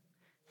truth.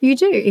 You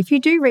do. If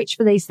you do reach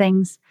for these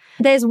things,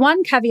 there's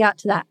one caveat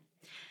to that.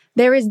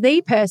 There is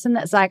the person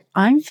that's like,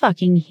 I'm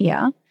fucking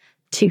here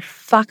to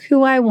fuck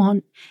who I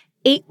want,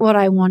 eat what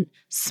I want,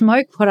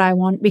 smoke what I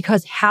want,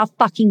 because how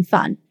fucking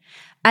fun.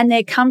 And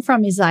their come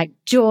from is like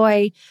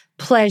joy,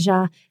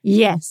 pleasure.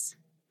 Yes.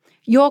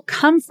 Your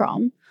come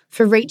from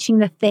for reaching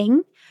the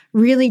thing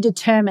really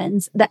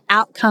determines the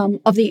outcome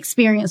of the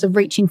experience of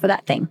reaching for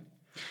that thing.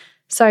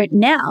 So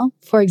now,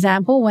 for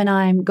example, when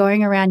I'm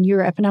going around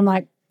Europe and I'm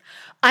like,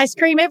 ice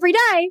cream every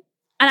day.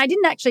 And I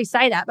didn't actually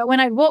say that, but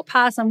when I walk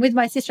past, I'm with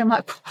my sister, I'm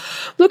like,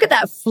 look at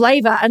that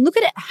flavor and look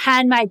at it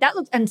handmade. That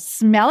looks, and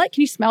smell it.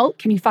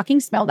 Can you fucking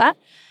smell that?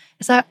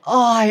 It's like,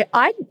 oh,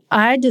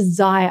 I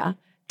desire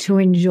to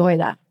enjoy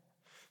that.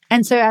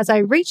 And so as I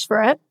reach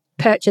for it,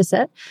 purchase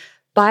it,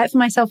 buy it for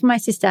myself and my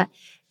sister,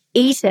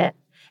 eat it,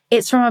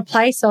 it's from a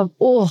place of,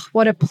 oh,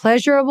 what a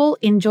pleasurable,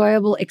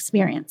 enjoyable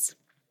experience.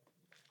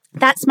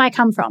 That's my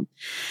come from.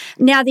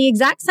 Now, the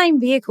exact same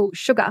vehicle,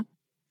 sugar,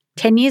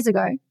 10 years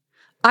ago,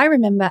 I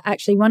remember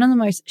actually one of the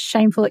most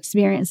shameful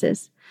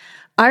experiences.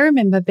 I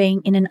remember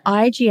being in an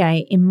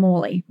IGA in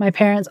Morley. My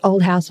parents'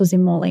 old house was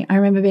in Morley. I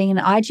remember being in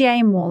an IGA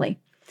in Morley,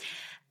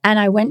 and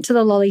I went to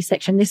the lolly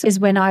section. This is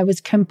when I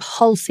was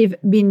compulsive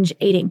binge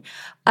eating.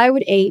 I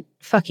would eat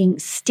fucking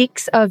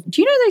sticks of,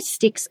 do you know those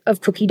sticks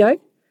of cookie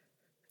dough?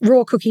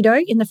 Raw cookie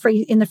dough in the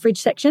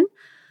fridge section?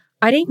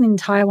 I'd eat an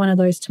entire one of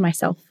those to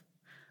myself.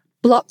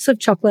 Blocks of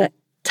chocolate,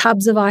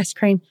 tubs of ice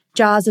cream,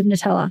 jars of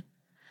Nutella.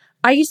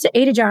 I used to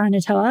eat a jar of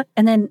Nutella,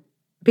 and then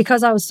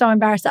because I was so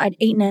embarrassed that I'd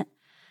eaten it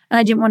and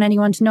I didn't want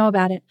anyone to know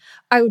about it,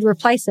 I would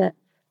replace it.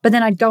 But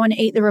then I'd go and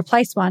eat the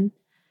replaced one,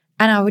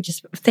 and I would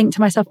just think to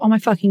myself, oh my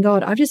fucking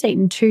God, I've just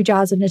eaten 2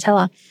 jars of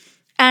Nutella,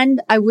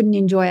 and I wouldn't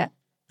enjoy it.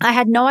 I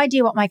had no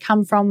idea what my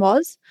come from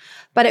was,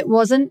 but it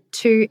wasn't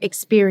to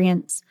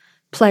experience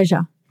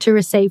pleasure, to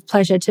receive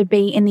pleasure, to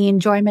be in the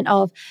enjoyment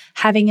of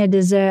having a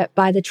dessert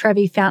by the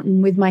Trevi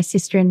fountain with my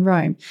sister in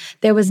Rome.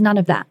 There was none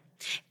of that.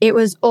 It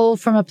was all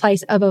from a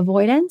place of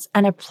avoidance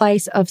and a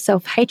place of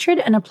self-hatred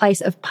and a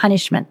place of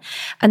punishment.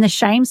 And the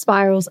shame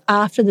spirals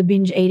after the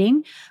binge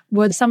eating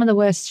were some of the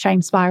worst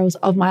shame spirals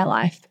of my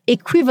life,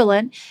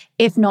 equivalent,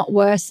 if not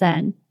worse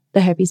than,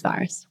 the herpes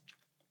virus.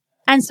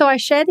 And so I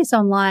share this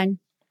online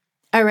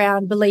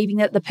around believing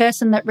that the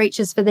person that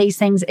reaches for these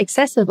things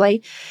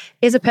excessively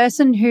is a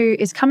person who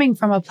is coming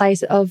from a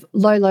place of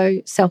low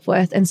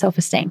self-worth and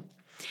self-esteem.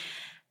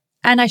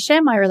 And I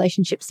share my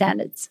relationship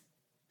standards.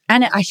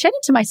 And I shared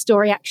it to my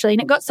story, actually,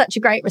 and it got such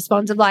a great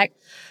response of like,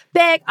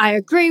 Beck, I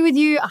agree with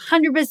you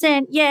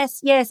 100%. Yes,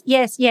 yes,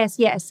 yes, yes,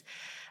 yes.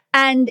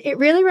 And it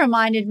really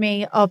reminded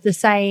me of the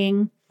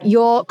saying,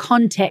 your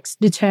context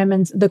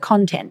determines the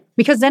content.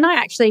 Because then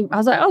I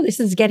was like, oh, this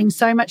is getting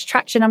so much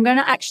traction. I'm going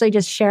to actually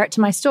just share it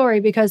to my story,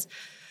 because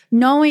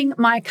knowing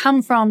my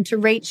come from to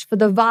reach for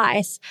the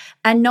vice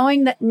and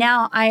knowing that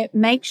now I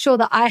make sure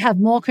that I have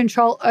more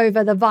control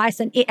over the vice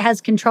and it has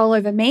control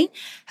over me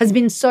has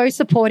been so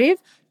supportive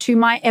to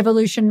my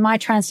evolution, my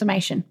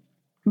transformation.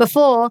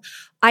 Before,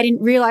 I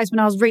didn't realize when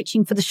I was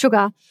reaching for the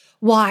sugar,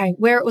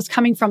 where it was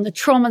coming from, the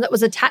trauma that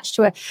was attached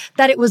to it,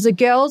 that it was the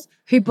girls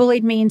who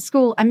bullied me in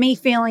school and me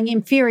feeling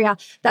inferior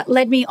that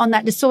led me on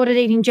that disordered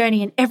eating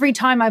journey. And every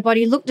time my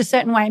body looked a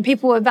certain way and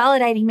people were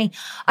validating me,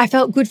 I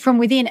felt good from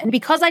within. And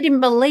because I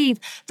didn't believe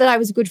that I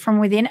was good from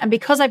within, and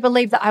because I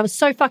believed that I was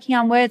so fucking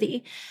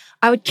unworthy,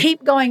 I would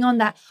keep going on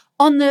that.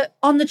 On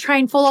the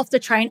train, fall off the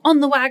train, on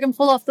the wagon,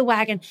 fall off the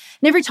wagon.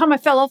 And every time I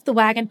fell off the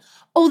wagon,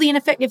 all the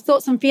ineffective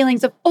thoughts and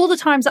feelings of all the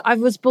times that I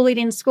was bullied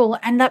in school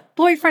and that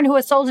boyfriend who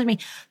assaulted me,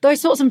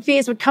 those thoughts and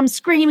fears would come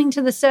screaming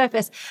to the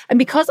surface. And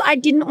because I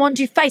didn't want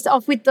to face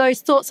off with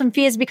those thoughts and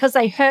fears because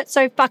they hurt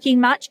so fucking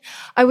much,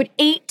 I would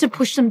eat to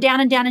push them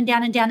down and down and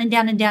down and down and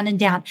down and down and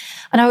down.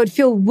 And I would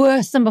feel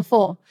worse than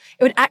before.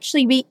 It would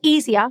actually be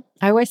easier.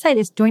 I always say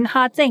this, doing the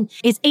hard thing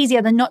is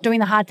easier than not doing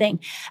the hard thing.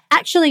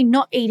 Actually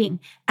not eating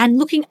and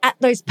looking at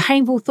those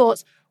painful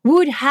thoughts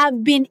would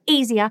have been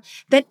easier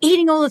than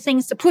eating all the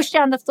things to push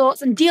down the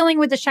thoughts and dealing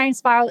with the shame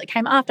spiral that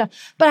came after.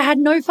 But I had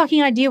no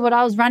fucking idea what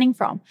I was running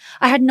from.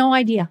 I had no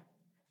idea.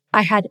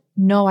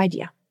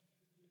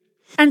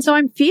 And so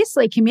I'm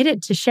fiercely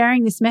committed to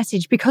sharing this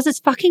message because it's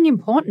fucking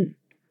important.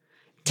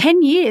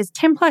 10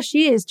 plus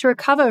years to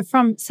recover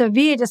from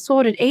severe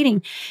disordered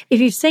eating.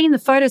 If you've seen the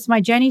photos of my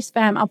journeys,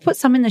 fam, I'll put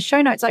some in the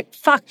show notes. Like,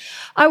 fuck,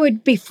 I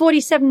would be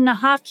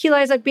 47.5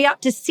 kilos. I'd be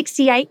up to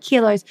 68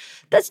 kilos.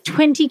 That's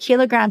 20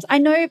 kilograms. I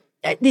know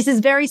this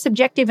is very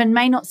subjective and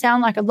may not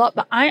sound like a lot,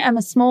 but I am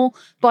a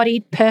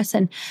small-bodied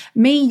person.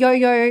 Me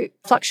yo-yo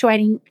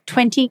fluctuating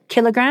 20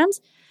 kilograms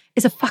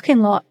is a fucking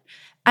lot.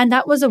 And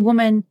that was a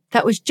woman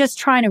that was just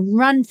trying to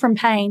run from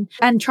pain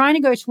and trying to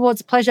go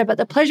towards pleasure, but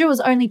the pleasure was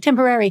only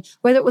temporary,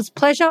 whether it was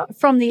pleasure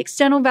from the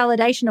external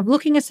validation of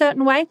looking a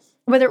certain way,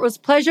 whether it was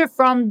pleasure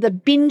from the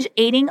binge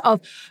eating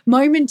of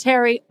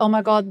momentary, oh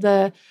my God,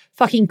 the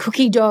fucking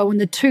cookie dough and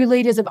the 2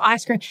 liters of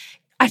ice cream.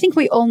 I think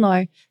we all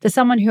know that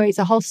someone who eats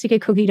a whole stick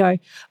of cookie dough,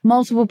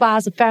 multiple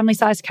bars of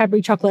family-sized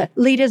Cadbury chocolate,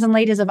 liters and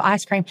liters of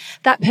ice cream,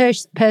 that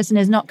person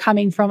is not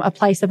coming from a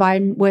place of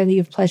I'm worthy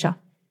of pleasure.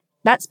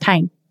 That's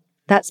pain.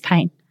 That's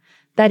pain.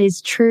 That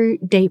is true,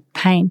 deep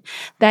pain.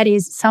 That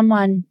is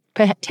someone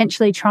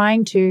potentially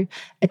trying to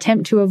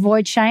attempt to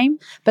avoid shame,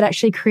 but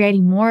actually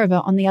creating more of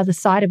it on the other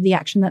side of the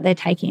action that they're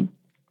taking.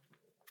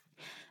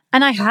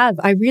 And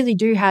I really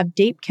do have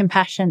deep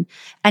compassion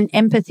and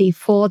empathy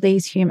for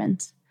these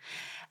humans.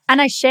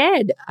 And I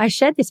shared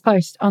this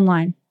post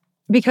online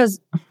because,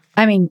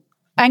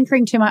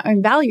 anchoring to my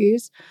own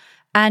values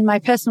and my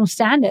personal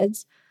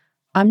standards,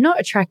 I'm not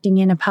attracting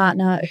in a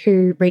partner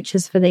who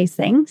reaches for these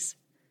things.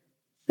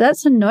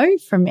 That's a no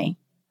from me.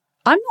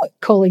 I'm not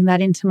calling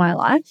that into my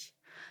life.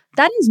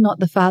 That is not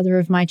the father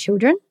of my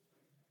children.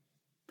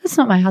 That's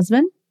not my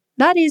husband.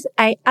 That is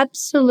an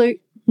absolute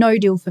no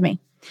deal for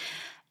me.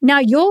 Now,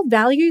 your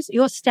values,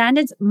 your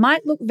standards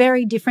might look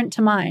very different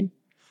to mine.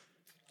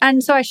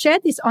 And so I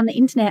shared this on the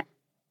internet.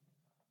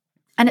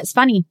 And it's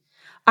funny,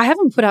 I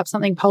haven't put up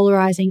something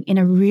polarizing in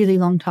a really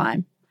long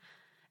time.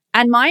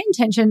 And my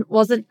intention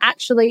wasn't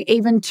actually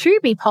even to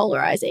be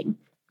polarizing.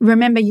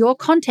 Remember, your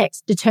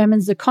context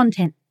determines the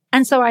content.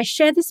 And so I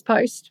shared this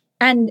post,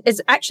 and it's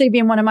actually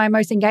been one of my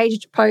most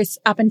engaged posts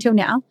up until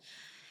now.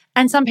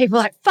 And some people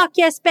are like, fuck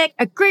yes, Beck,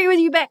 agree with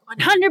you, Beck,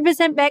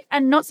 100% Beck.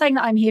 And not saying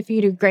that I'm here for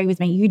you to agree with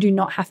me. You do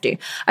not have to.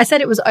 I said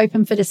it was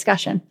open for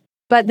discussion.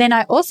 But then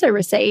I also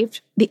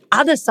received the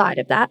other side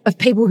of that, of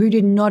people who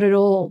did not at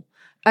all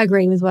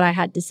agree with what I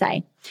had to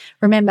say.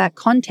 Remember,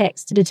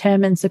 context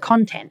determines the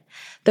content.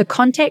 The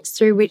context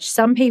through which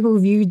some people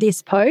viewed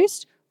this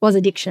post was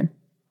addiction.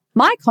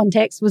 My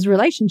context was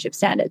relationship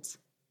standards.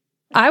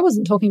 I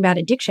wasn't talking about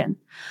addiction.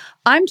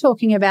 I'm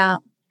talking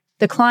about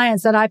the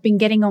clients that I've been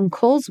getting on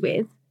calls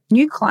with,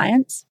 new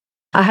clients.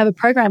 I have a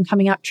program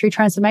coming up, True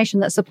Transformation,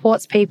 that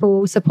supports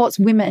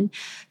women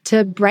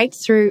to break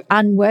through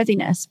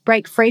unworthiness,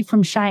 break free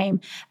from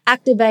shame,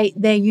 activate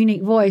their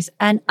unique voice,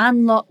 and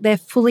unlock their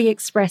fully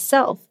expressed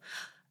self.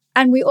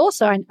 And we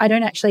also, and I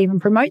don't actually even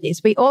promote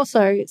this, we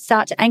also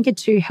start to anchor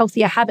to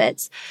healthier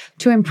habits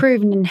to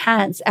improve and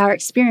enhance our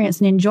experience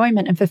and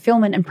enjoyment and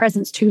fulfillment and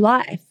presence to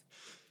life.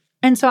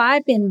 And so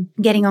I've been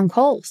getting on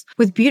calls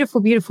with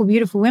beautiful, beautiful,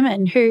 beautiful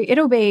women who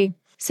it'll be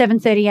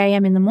 7:30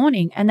 a.m. in the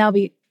morning and they'll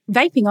be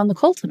vaping on the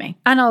call to me.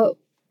 And I'll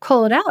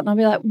call it out and I'll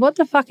be like, what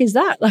the fuck is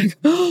that? Like,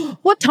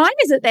 what time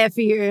is it there for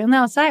you? And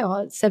they'll say,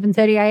 oh, it's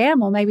 7:30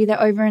 a.m. Or maybe they're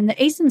over in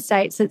the eastern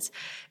states. It's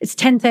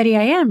 10:30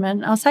 a.m.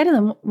 And I'll say to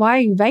them, why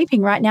are you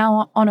vaping right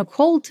now on a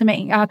call to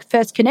me, our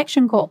first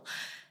connection call?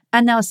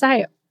 And they'll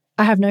say,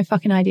 I have no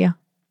fucking idea.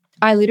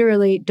 I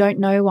literally don't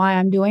know why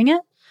I'm doing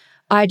it.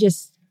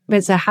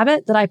 It's a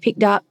habit that I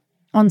picked up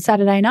on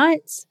Saturday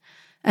nights.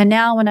 And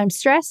now when I'm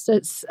stressed,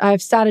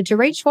 I've started to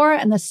reach for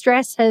it. And the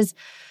stress has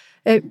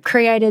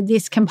created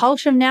this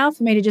compulsion now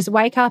for me to just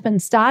wake up and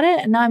start it.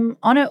 And I'm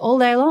on it all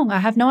day long. I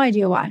have no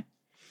idea why.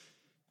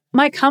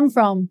 My come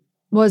from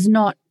was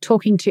not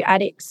talking to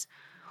addicts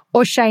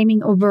or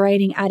shaming or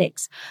berating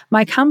addicts.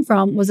 My come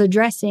from was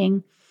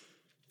addressing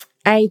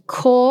a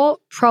core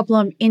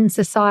problem in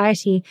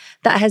society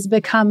that has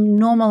become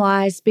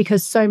normalized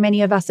because so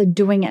many of us are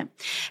doing it.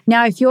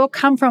 Now, if your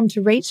come from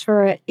to reach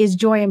for it is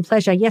joy and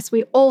pleasure, yes,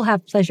 we all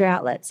have pleasure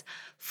outlets,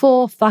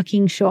 for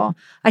fucking sure.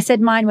 I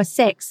said mine was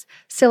sex,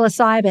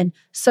 psilocybin,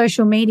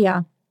 social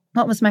media.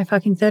 What was my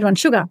fucking third one?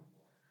 Sugar.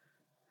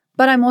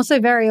 But I'm also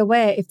very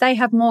aware if they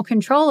have more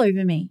control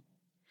over me,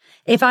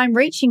 if I'm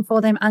reaching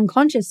for them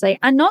unconsciously,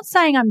 I'm not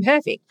saying I'm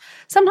perfect.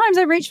 Sometimes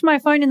I reach for my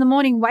phone in the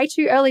morning way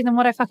too early than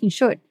what I fucking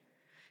should.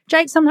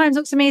 Jake sometimes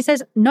looks at me and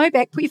says, no,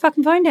 Beck, put your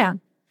fucking phone down.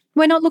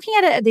 We're not looking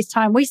at it at this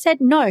time. We said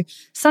no.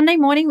 Sunday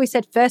morning, we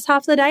said first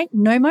half of the day,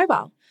 no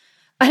mobile.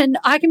 And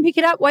I can pick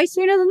it up way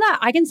sooner than that.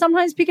 I can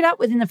sometimes pick it up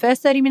within the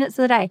first 30 minutes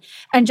of the day.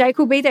 And Jake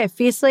will be there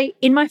fiercely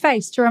in my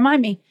face to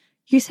remind me,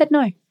 you said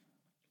no.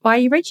 Why are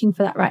you reaching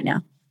for that right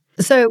now?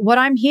 So what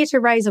I'm here to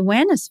raise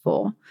awareness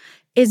for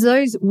is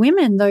those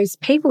women, those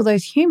people,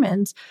 those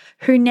humans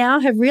who now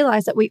have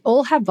realized that we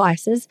all have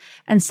vices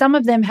and some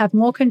of them have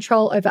more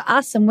control over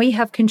us and we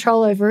have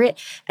control over it.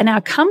 And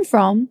our come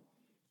from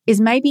is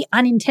maybe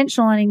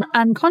unintentional and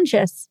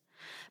unconscious,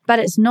 but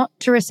it's not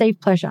to receive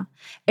pleasure.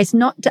 It's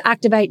not to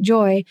activate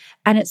joy,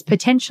 and it's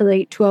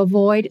potentially to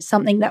avoid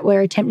something that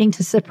we're attempting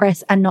to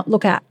suppress and not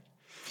look at.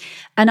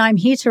 And I'm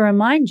here to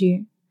remind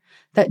you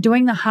that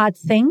doing the hard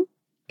thing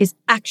is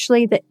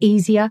actually the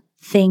easier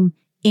thing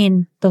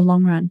in the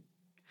long run.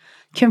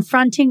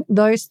 Confronting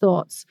those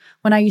thoughts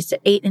when I used to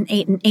eat and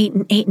eat and eat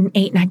and eat and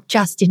eat and I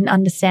just didn't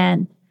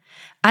understand.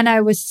 And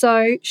I was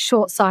so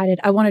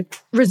short-sighted. I wanted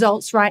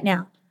results right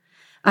now.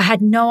 I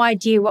had no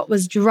idea what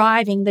was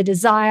driving the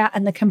desire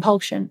and the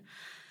compulsion.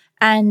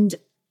 And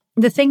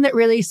the thing that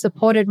really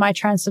supported my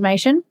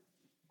transformation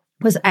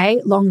was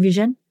A, long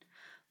vision,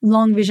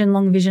 long vision,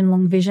 long vision,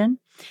 long vision.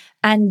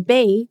 And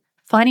B,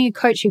 finding a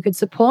coach who could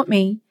support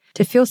me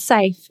to feel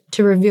safe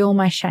to reveal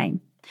my shame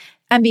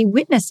and be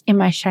witnessed in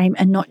my shame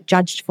and not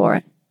judged for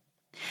it.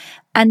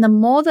 And the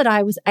more that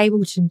I was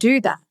able to do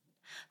that,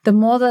 the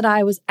more that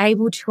I was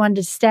able to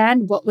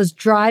understand what was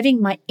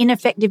driving my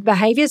ineffective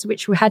behaviors,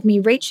 which had me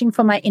reaching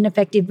for my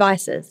ineffective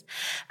vices.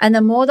 And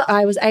the more that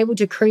I was able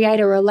to create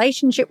a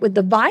relationship with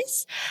the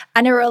vice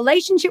and a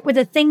relationship with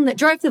the thing that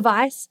drove the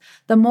vice,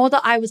 the more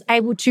that I was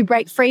able to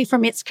break free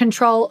from its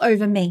control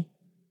over me.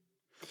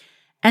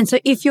 And so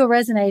if you're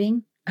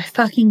resonating, I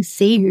fucking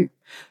see you.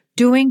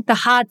 Doing the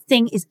hard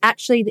thing is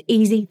actually the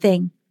easy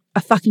thing.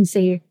 I fucking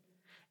see you.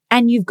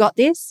 And you've got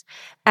this.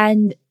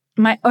 And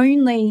my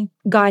only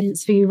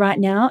guidance for you right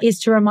now is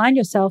to remind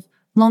yourself,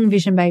 long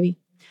vision, baby.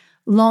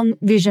 Long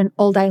vision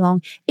all day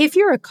long. If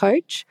you're a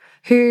coach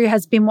who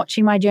has been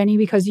watching my journey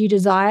because you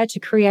desire to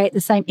create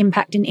the same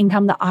impact and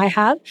income that I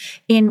have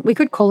in, we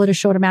could call it a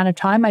short amount of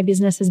time. My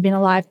business has been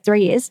alive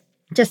 3 years,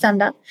 just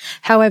under.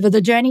 However,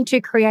 the journey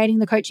to creating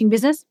the coaching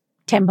business,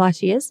 10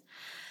 plus years.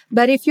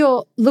 But if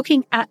you're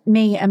looking at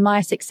me and my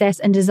success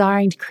and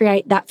desiring to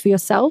create that for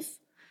yourself,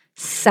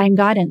 same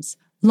guidance,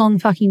 long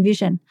fucking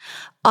vision.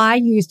 I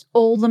used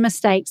all the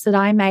mistakes that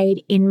I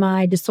made in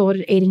my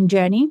disordered eating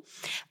journey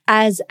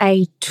as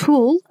a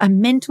tool, a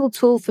mental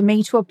tool for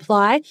me to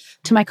apply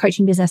to my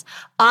coaching business.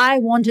 I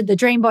wanted the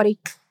dream body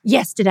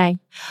yesterday.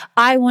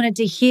 I wanted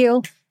to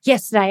heal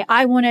yesterday.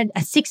 I wanted a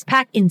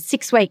 6-pack in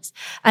 6 weeks,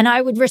 and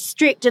I would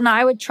restrict and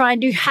I would try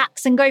and do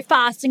hacks and go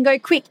fast and go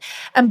quick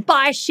and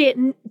buy shit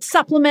and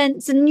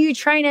supplements and new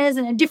trainers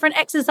and a different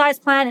exercise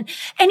plan and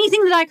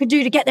anything that I could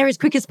do to get there as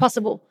quick as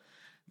possible.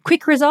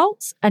 Quick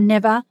results are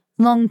never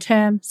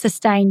long-term,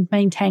 sustained,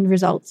 maintained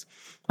results.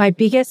 My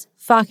biggest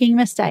fucking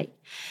mistake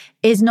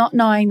is not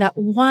knowing that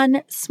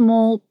one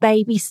small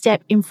baby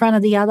step in front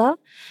of the other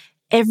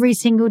every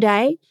single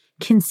day,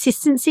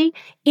 consistency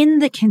in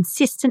the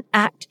consistent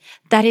act,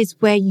 that is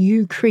where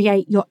you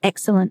create your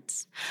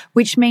excellence,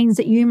 which means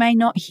that you may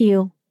not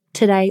heal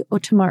today or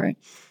tomorrow,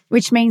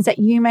 which means that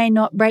you may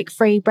not break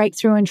free, break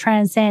through and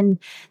transcend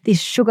this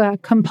sugar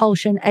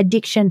compulsion,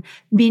 addiction,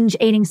 binge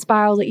eating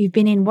spiral that you've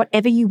been in,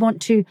 whatever you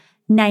want to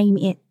name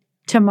it,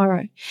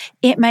 tomorrow.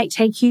 It may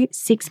take you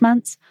 6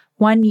 months,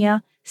 1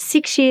 year,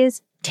 6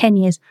 years, 10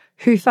 years.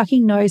 Who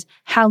fucking knows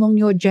how long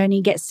your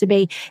journey gets to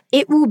be?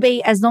 It will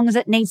be as long as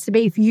it needs to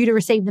be for you to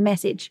receive the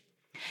message.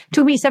 It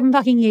took me 7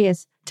 fucking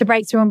years to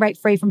break through and break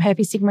free from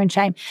herpes, stigma, and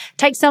shame.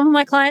 Take some of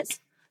my clients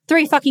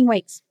 3 fucking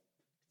weeks.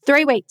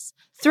 3 weeks.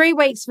 3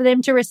 weeks for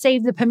them to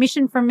receive the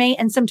permission from me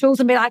and some tools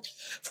and be like,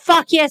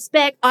 fuck yes,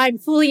 Beck, I'm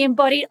fully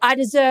embodied. I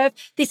deserve.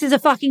 This is a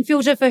fucking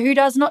filter for who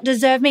does not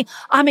deserve me.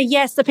 I'm a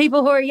yes. The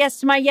people who are a yes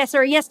to my yes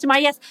are a yes to my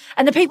yes.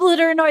 And the people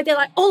that are a no, they're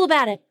like all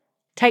about it.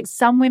 Takes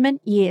some women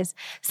years.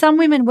 Some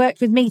women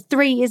worked with me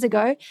 3 years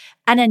ago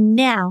and are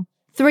now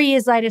 3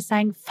 years later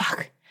saying,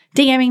 fuck,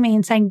 DMing me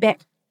and saying,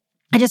 Beck,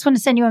 I just want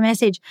to send you a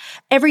message.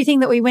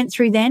 Everything that we went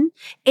through then,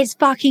 it's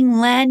fucking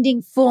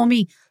landing for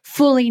me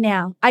fully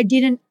now. I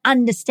didn't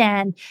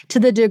understand to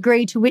the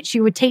degree to which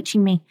you were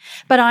teaching me,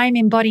 but I am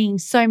embodying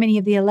so many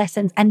of the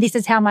lessons, and this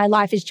is how my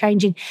life is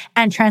changing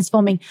and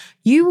transforming.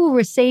 You will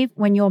receive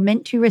when you're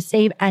meant to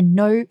receive, and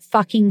no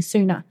fucking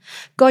sooner.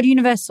 God,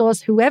 universe,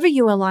 source, whoever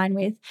you align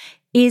with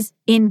is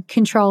in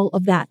control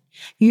of that.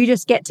 You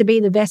just get to be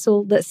the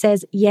vessel that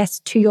says yes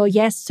to your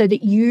yes so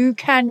that you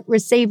can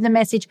receive the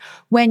message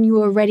when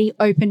you are ready,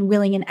 open,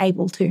 willing, and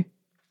able to.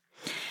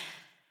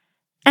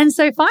 And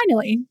so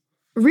finally,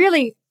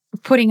 really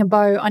putting a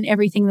bow on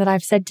everything that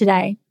I've said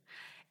today,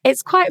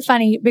 it's quite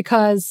funny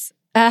because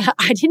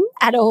I didn't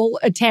at all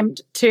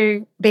attempt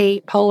to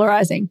be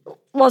polarizing. It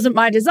wasn't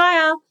my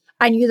desire.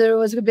 I knew that it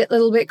was a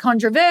little bit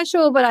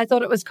controversial, but I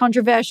thought it was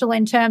controversial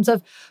in terms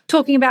of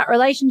talking about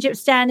relationship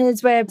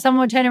standards where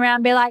someone would turn around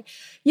and be like,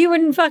 you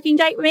wouldn't fucking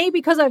date me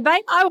because I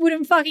vape. I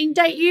wouldn't fucking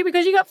date you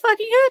because you got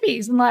fucking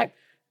herpes. And like,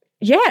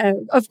 yeah,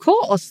 of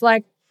course,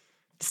 like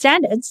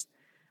standards.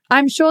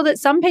 I'm sure that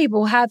some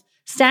people have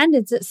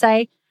standards that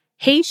say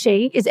he,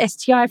 she is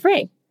STI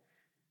free.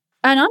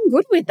 And I'm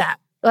good with that.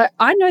 Like,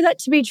 I know that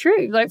to be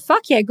true. Like,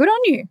 fuck yeah, good on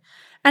you.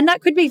 And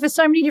that could be for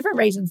so many different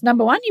reasons.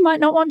 Number one, you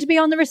might not want to be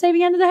on the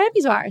receiving end of the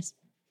herpes virus.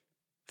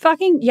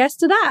 Fucking yes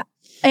to that.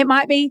 It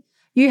might be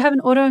you have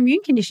an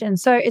autoimmune condition.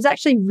 So it's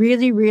actually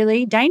really,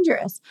 really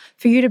dangerous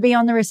for you to be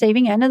on the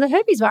receiving end of the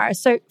herpes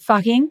virus. So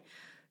fucking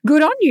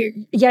good on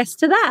you. Yes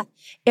to that.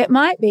 It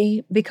might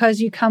be because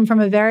you come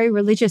from a very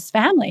religious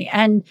family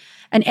and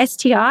an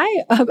STI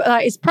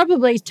is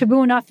probably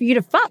taboo enough for you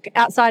to fuck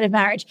outside of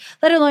marriage,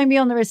 let alone be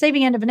on the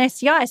receiving end of an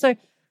STI. So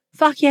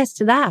fuck yes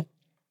to that.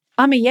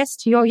 I'm a yes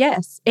to your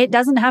yes. It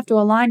doesn't have to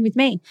align with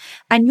me.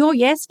 And your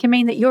yes can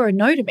mean that you're a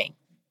no to me.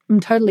 I'm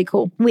totally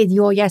cool with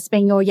your yes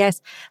being your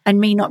yes and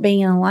me not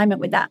being in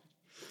alignment with that.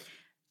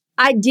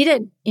 I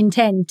didn't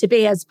intend to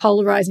be as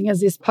polarizing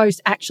as this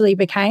post actually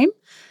became.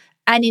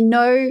 And in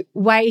no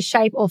way,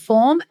 shape or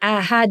form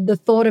had the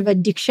thought of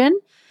addiction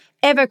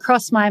ever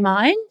crossed my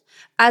mind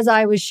as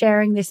I was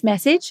sharing this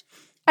message.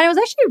 And it was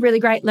actually a really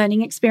great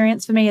learning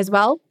experience for me as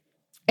well.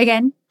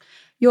 Again,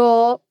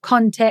 your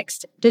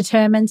context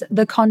determines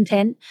the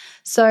content.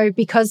 So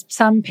because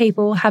some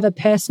people have a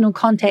personal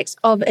context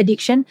of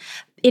addiction,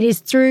 it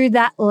is through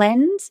that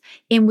lens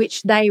in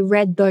which they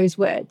read those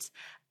words.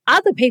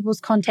 Other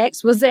people's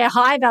context was their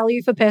high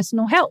value for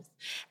personal health.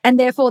 And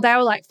therefore they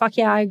were like, fuck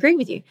yeah, I agree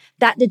with you.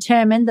 That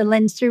determined the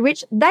lens through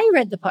which they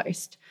read the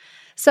post.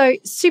 So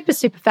super,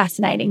 super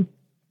fascinating.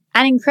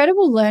 An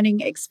incredible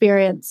learning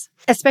experience,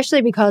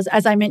 especially because,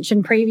 as I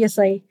mentioned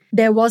previously,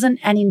 there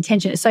wasn't an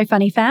intention. It's so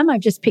funny, fam. I've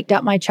just picked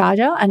up my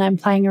charger and I'm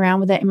playing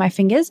around with it in my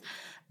fingers.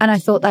 And I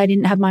thought that I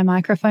didn't have my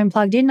microphone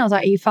plugged in. I was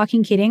like, are you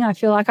fucking kidding? I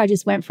feel like I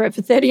just went for it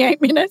for 38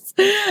 minutes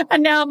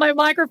and now my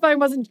microphone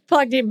wasn't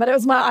plugged in, but it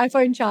was my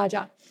iPhone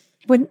charger.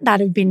 Wouldn't that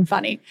have been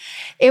funny?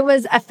 It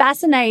was a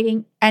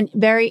fascinating and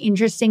very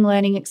interesting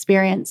learning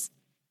experience.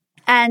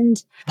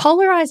 And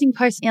polarizing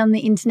posts on the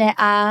internet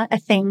are a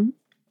thing.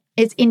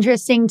 It's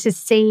interesting to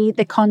see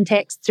the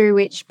context through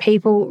which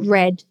people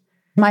read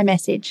my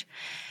message.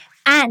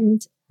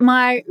 And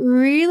my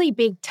really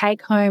big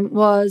take home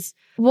was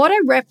what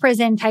a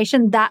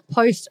representation that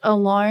post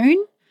alone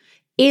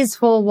is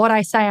for what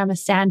I say I'm a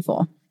stand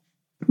for.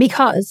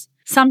 Because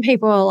some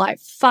people are like,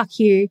 fuck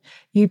you,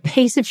 you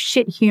piece of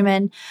shit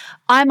human.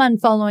 I'm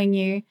unfollowing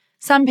you.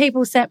 Some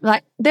people said,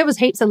 like, there was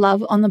heaps of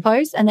love on the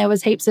post and there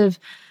was heaps of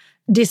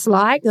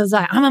dislike. It was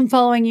like, I'm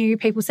unfollowing you.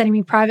 People sending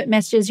me private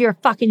messages. You're a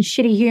fucking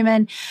shitty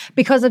human.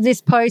 Because of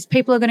this post,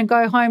 people are going to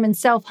go home and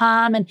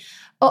self-harm and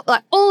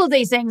like all of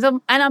these things.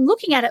 And I'm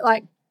looking at it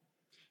like,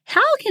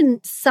 how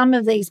can some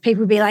of these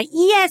people be like,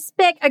 yes,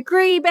 Beck,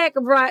 agree, Beck,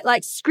 right?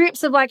 Like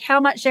scripts of like how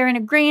much they're in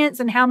agreement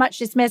and how much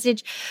this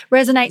message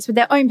resonates with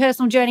their own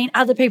personal journey. And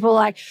other people are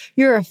like,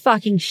 you're a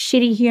fucking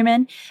shitty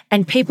human.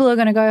 And people are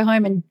going to go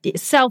home and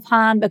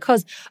self-harm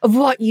because of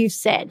what you've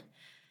said.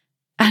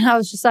 And I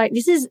was just like,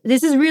 this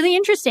is really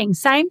interesting.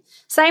 Same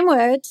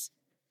words,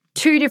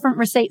 2 different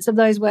receipts of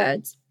those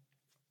words.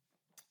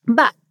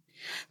 But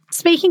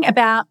speaking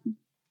about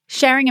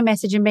sharing a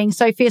message and being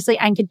so fiercely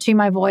anchored to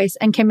my voice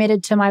and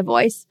committed to my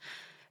voice,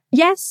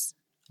 yes,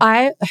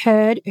 I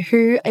heard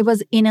who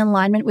was in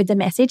alignment with the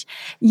message.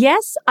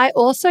 Yes, I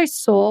also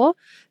saw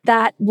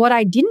that what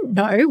I didn't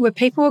know were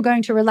people were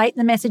going to relate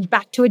the message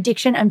back to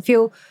addiction and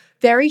feel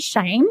very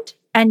shamed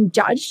and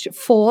judged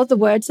for the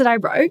words that I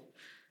wrote.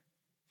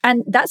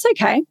 And that's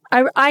okay.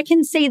 I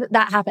can see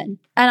that happened.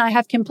 And I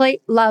have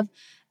complete love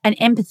and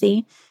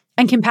empathy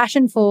and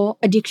compassion for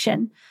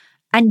addiction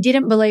and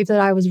didn't believe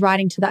that I was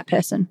writing to that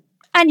person.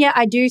 And yet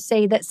I do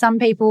see that some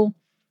people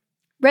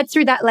read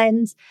through that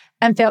lens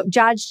and felt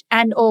judged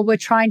and or were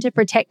trying to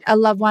protect a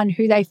loved one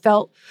who they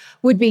felt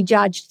would be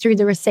judged through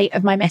the receipt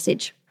of my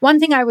message. One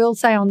thing I will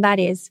say on that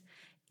is,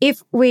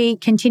 if we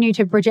continue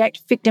to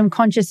project victim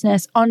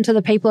consciousness onto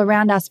the people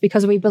around us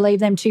because we believe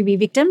them to be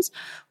victims,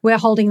 we're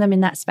holding them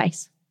in that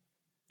space.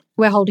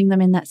 We're holding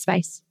them in that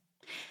space.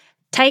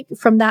 Take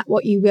from that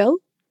what you will.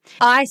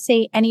 I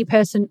see any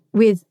person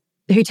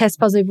who tests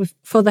positive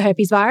for the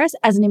herpes virus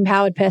as an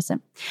empowered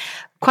person.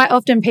 Quite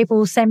often people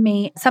will send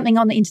me something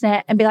on the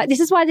internet and be like, this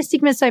is why the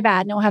stigma is so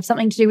bad. And it will have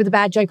something to do with a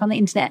bad joke on the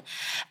internet.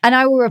 And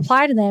I will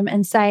reply to them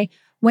and say,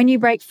 when you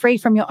break free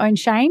from your own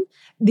shame,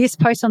 this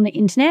post on the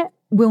internet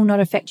will not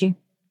affect you.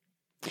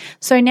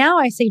 So now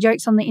I see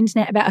jokes on the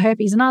internet about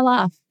herpes and I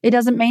laugh. It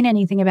doesn't mean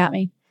anything about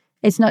me.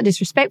 It's not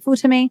disrespectful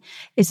to me.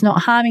 It's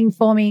not harming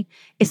for me.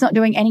 It's not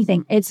doing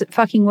anything. It's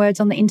fucking words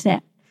on the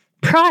internet.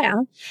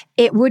 Prior,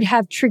 it would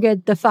have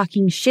triggered the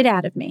fucking shit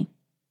out of me.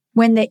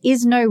 When there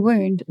is no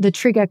wound, the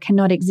trigger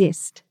cannot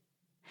exist.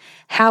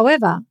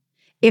 However,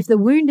 if the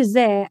wound is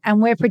there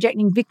and we're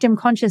projecting victim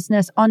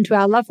consciousness onto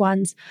our loved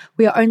ones,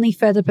 we are only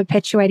further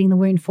perpetuating the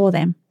wound for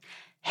them.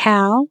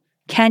 How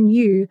can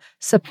you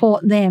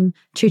support them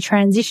to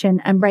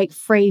transition and break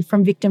free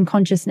from victim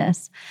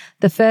consciousness?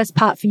 The first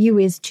part for you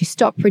is to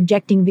stop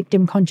projecting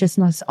victim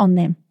consciousness on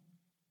them.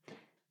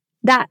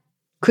 That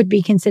could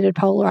be considered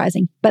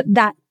polarizing, but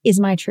that is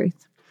my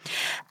truth.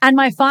 And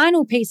my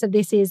final piece of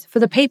this is, for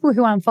the people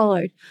who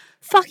unfollowed,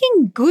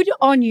 fucking good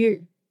on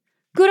you.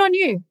 Good on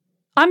you.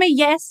 I'm a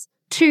yes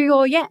to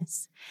your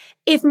yes.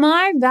 If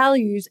my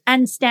values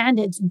and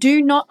standards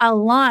do not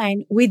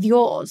align with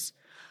yours,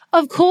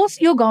 of course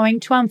you're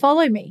going to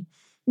unfollow me.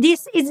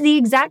 This is the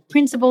exact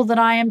principle that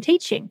I am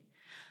teaching.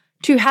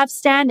 To have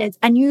standards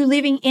and you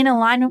living in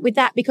alignment with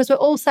that, because we're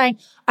all saying,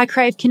 I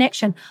crave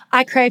connection.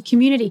 I crave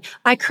community.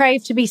 I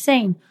crave to be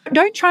seen.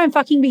 Don't try and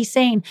fucking be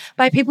seen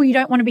by people you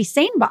don't want to be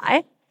seen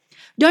by.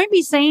 Don't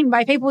be seen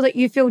by people that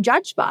you feel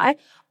judged by.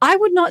 I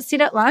would not sit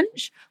at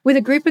lunch with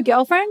a group of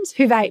girlfriends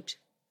who vaped.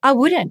 I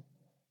wouldn't.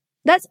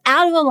 That's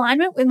out of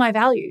alignment with my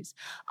values.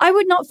 I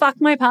would not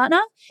fuck my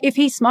partner if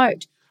he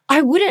smoked.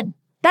 I wouldn't.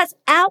 That's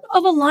out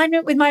of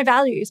alignment with my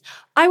values.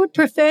 I would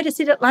prefer to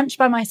sit at lunch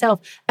by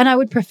myself and I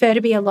would prefer to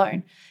be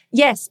alone.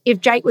 Yes,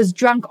 if Jake was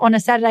drunk on a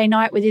Saturday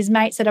night with his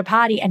mates at a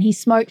party and he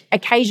smoked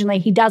occasionally,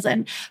 he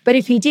doesn't. But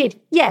if he did,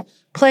 yeah,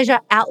 pleasure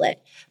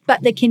outlet.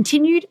 But the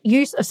continued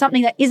use of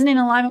something that isn't in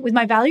alignment with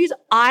my values,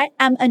 I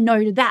am a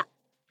no to that.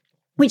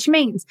 Which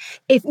means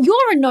if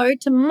you're a no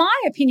to my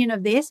opinion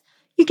of this,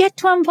 you get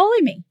to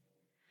unfollow me.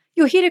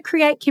 You're here to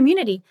create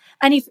community.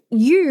 And if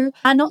you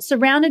are not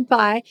surrounded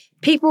by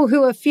people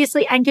who are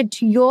fiercely anchored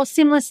to your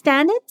similar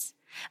standards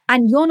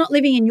and you're not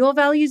living in your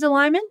values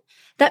alignment,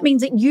 that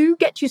means that you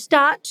get to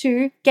start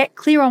to get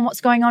clear on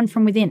what's going on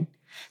from within.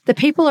 The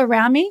people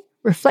around me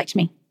reflect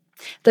me.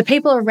 The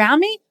people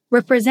around me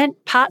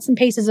represent parts and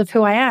pieces of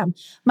who I am.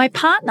 My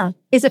partner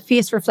is a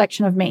fierce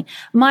reflection of me.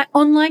 My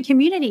online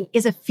community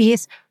is a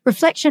fierce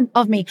reflection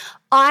of me.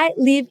 I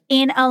live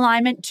in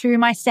alignment to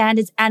my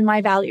standards and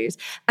my values.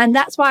 And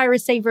that's why I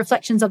receive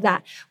reflections of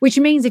that, which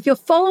means if you're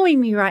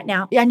following me right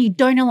now and you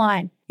don't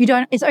align,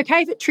 it's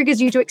okay if it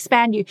triggers you to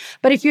expand you.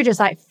 But if you're just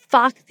like,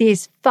 fuck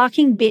this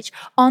fucking bitch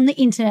on the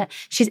internet,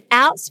 she's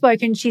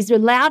outspoken, she's a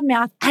loud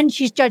mouth and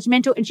she's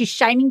judgmental and she's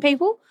shaming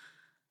people,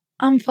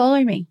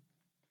 unfollow me.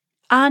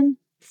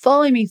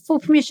 Follow me, full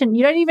permission.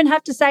 You don't even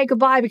have to say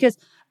goodbye because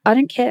I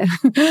don't care.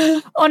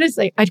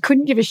 Honestly, I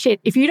couldn't give a shit.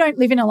 If you don't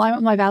live in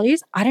alignment with my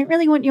values, I don't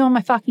really want you on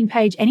my fucking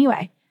page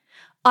anyway.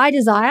 I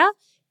desire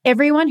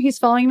everyone who's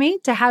following me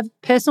to have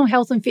personal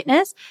health and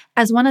fitness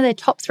as one of their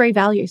top 3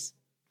 values.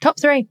 Top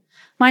 3.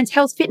 Mine's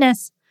health,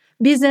 fitness,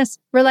 business,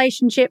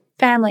 relationship,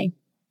 family.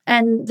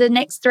 And the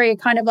next 3 are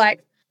kind of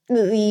like,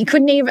 you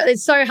couldn't even,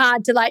 it's so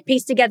hard to like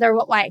piece together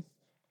what way.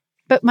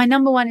 But my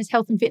number 1 is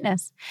health and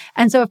fitness.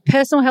 And so if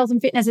personal health and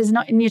fitness is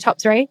not in your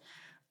top 3,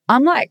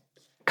 I'm like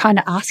kind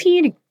of asking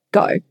you to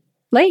go,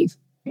 leave.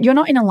 You're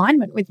not in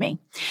alignment with me.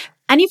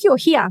 And if you're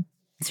here,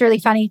 it's really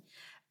funny.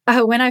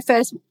 When I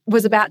first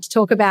was about to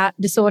talk about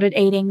disordered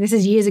eating, this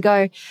is years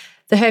ago,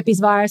 the herpes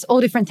virus, all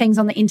different things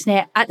on the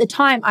internet. At the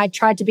time, I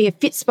tried to be a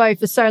fitspo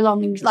for so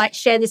long and like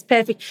share this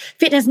perfect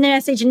fitness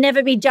message and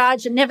never be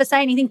judged and never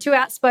say anything too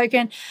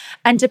outspoken.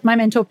 And to my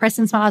mentor,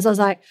 Preston Smiles, I was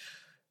like,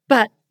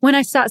 but when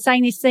I start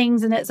saying these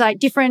things and it's like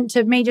different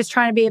to me just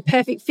trying to be a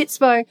perfect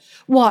fitspo,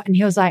 what? And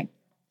he was like,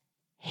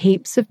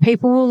 heaps of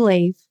people will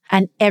leave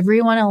and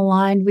everyone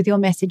aligned with your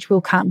message will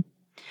come.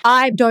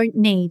 I don't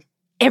need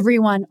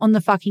everyone on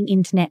the fucking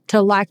internet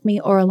to like me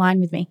or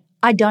align with me.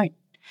 I don't.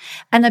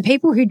 And the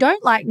people who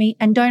don't like me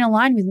and don't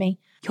align with me,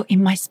 you're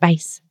in my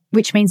space,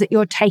 which means that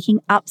you're taking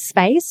up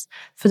space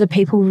for the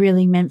people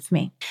really meant for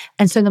me.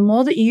 And so the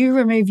more that you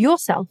remove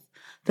yourself,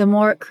 the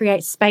more it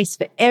creates space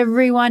for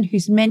everyone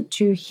who's meant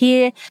to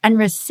hear and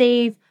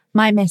receive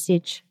my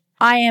message.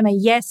 I am a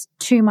yes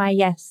to my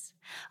yes.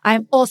 I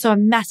am also a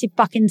massive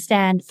fucking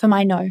stand for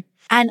my no.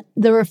 And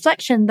the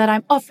reflection that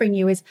I'm offering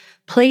you is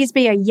please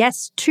be a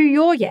yes to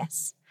your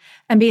yes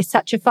and be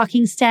such a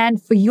fucking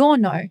stand for your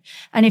no.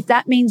 And if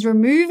that means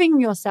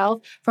removing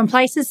yourself from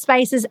places,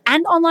 spaces,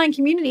 and online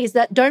communities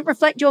that don't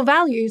reflect your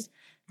values,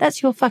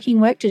 that's your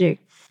fucking work to do.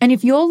 And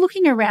if you're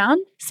looking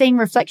around, seeing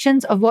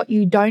reflections of what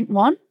you don't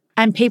want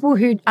and people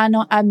who are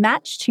not a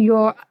match to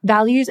your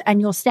values and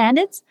your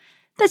standards,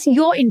 that's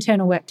your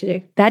internal work to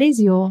do. That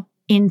is your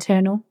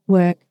internal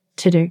work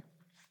to do.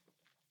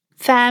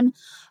 Fam,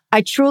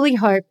 I truly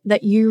hope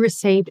that you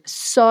received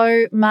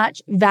so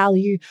much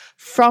value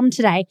from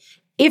today.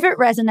 If it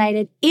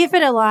resonated, if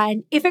it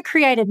aligned, if it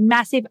created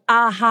massive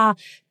aha,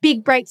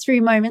 big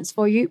breakthrough moments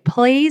for you,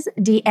 please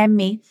DM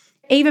me.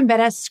 Even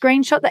better,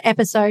 screenshot the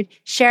episode,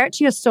 share it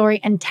to your story,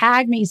 and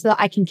tag me so that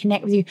I can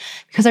connect with you,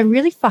 because I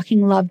really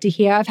fucking love to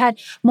hear. I've had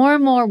more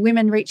and more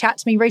women reach out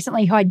to me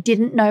recently who I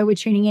didn't know were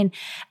tuning in.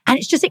 And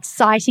it's just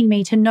exciting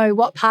me to know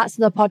what parts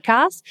of the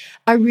podcast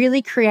are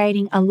really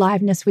creating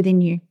aliveness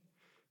within you.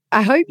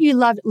 I hope you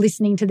loved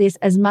listening to this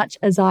as much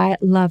as I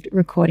loved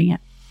recording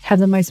it. Have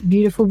the most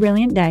beautiful,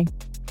 brilliant day.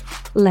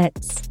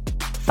 Let's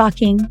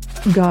fucking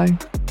go.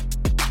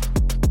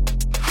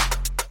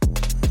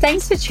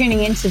 Thanks for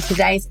tuning in to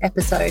today's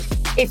episode.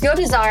 If you're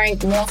desiring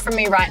more from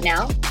me right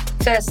now,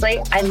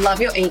 firstly, I love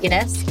your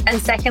eagerness.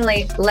 And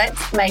secondly,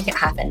 let's make it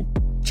happen.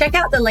 Check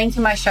out the link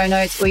in my show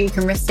notes where you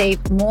can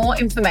receive more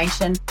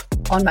information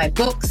on my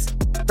books,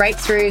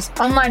 breakthroughs,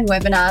 online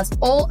webinars,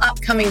 all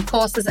upcoming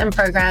courses and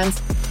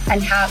programs,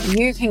 and how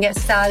you can get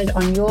started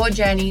on your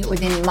journey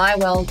within my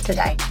world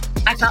today.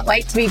 I can't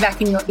wait to be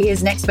back in your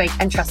ears next week.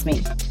 And trust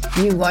me,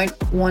 you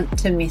won't want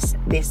to miss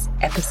this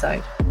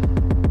episode.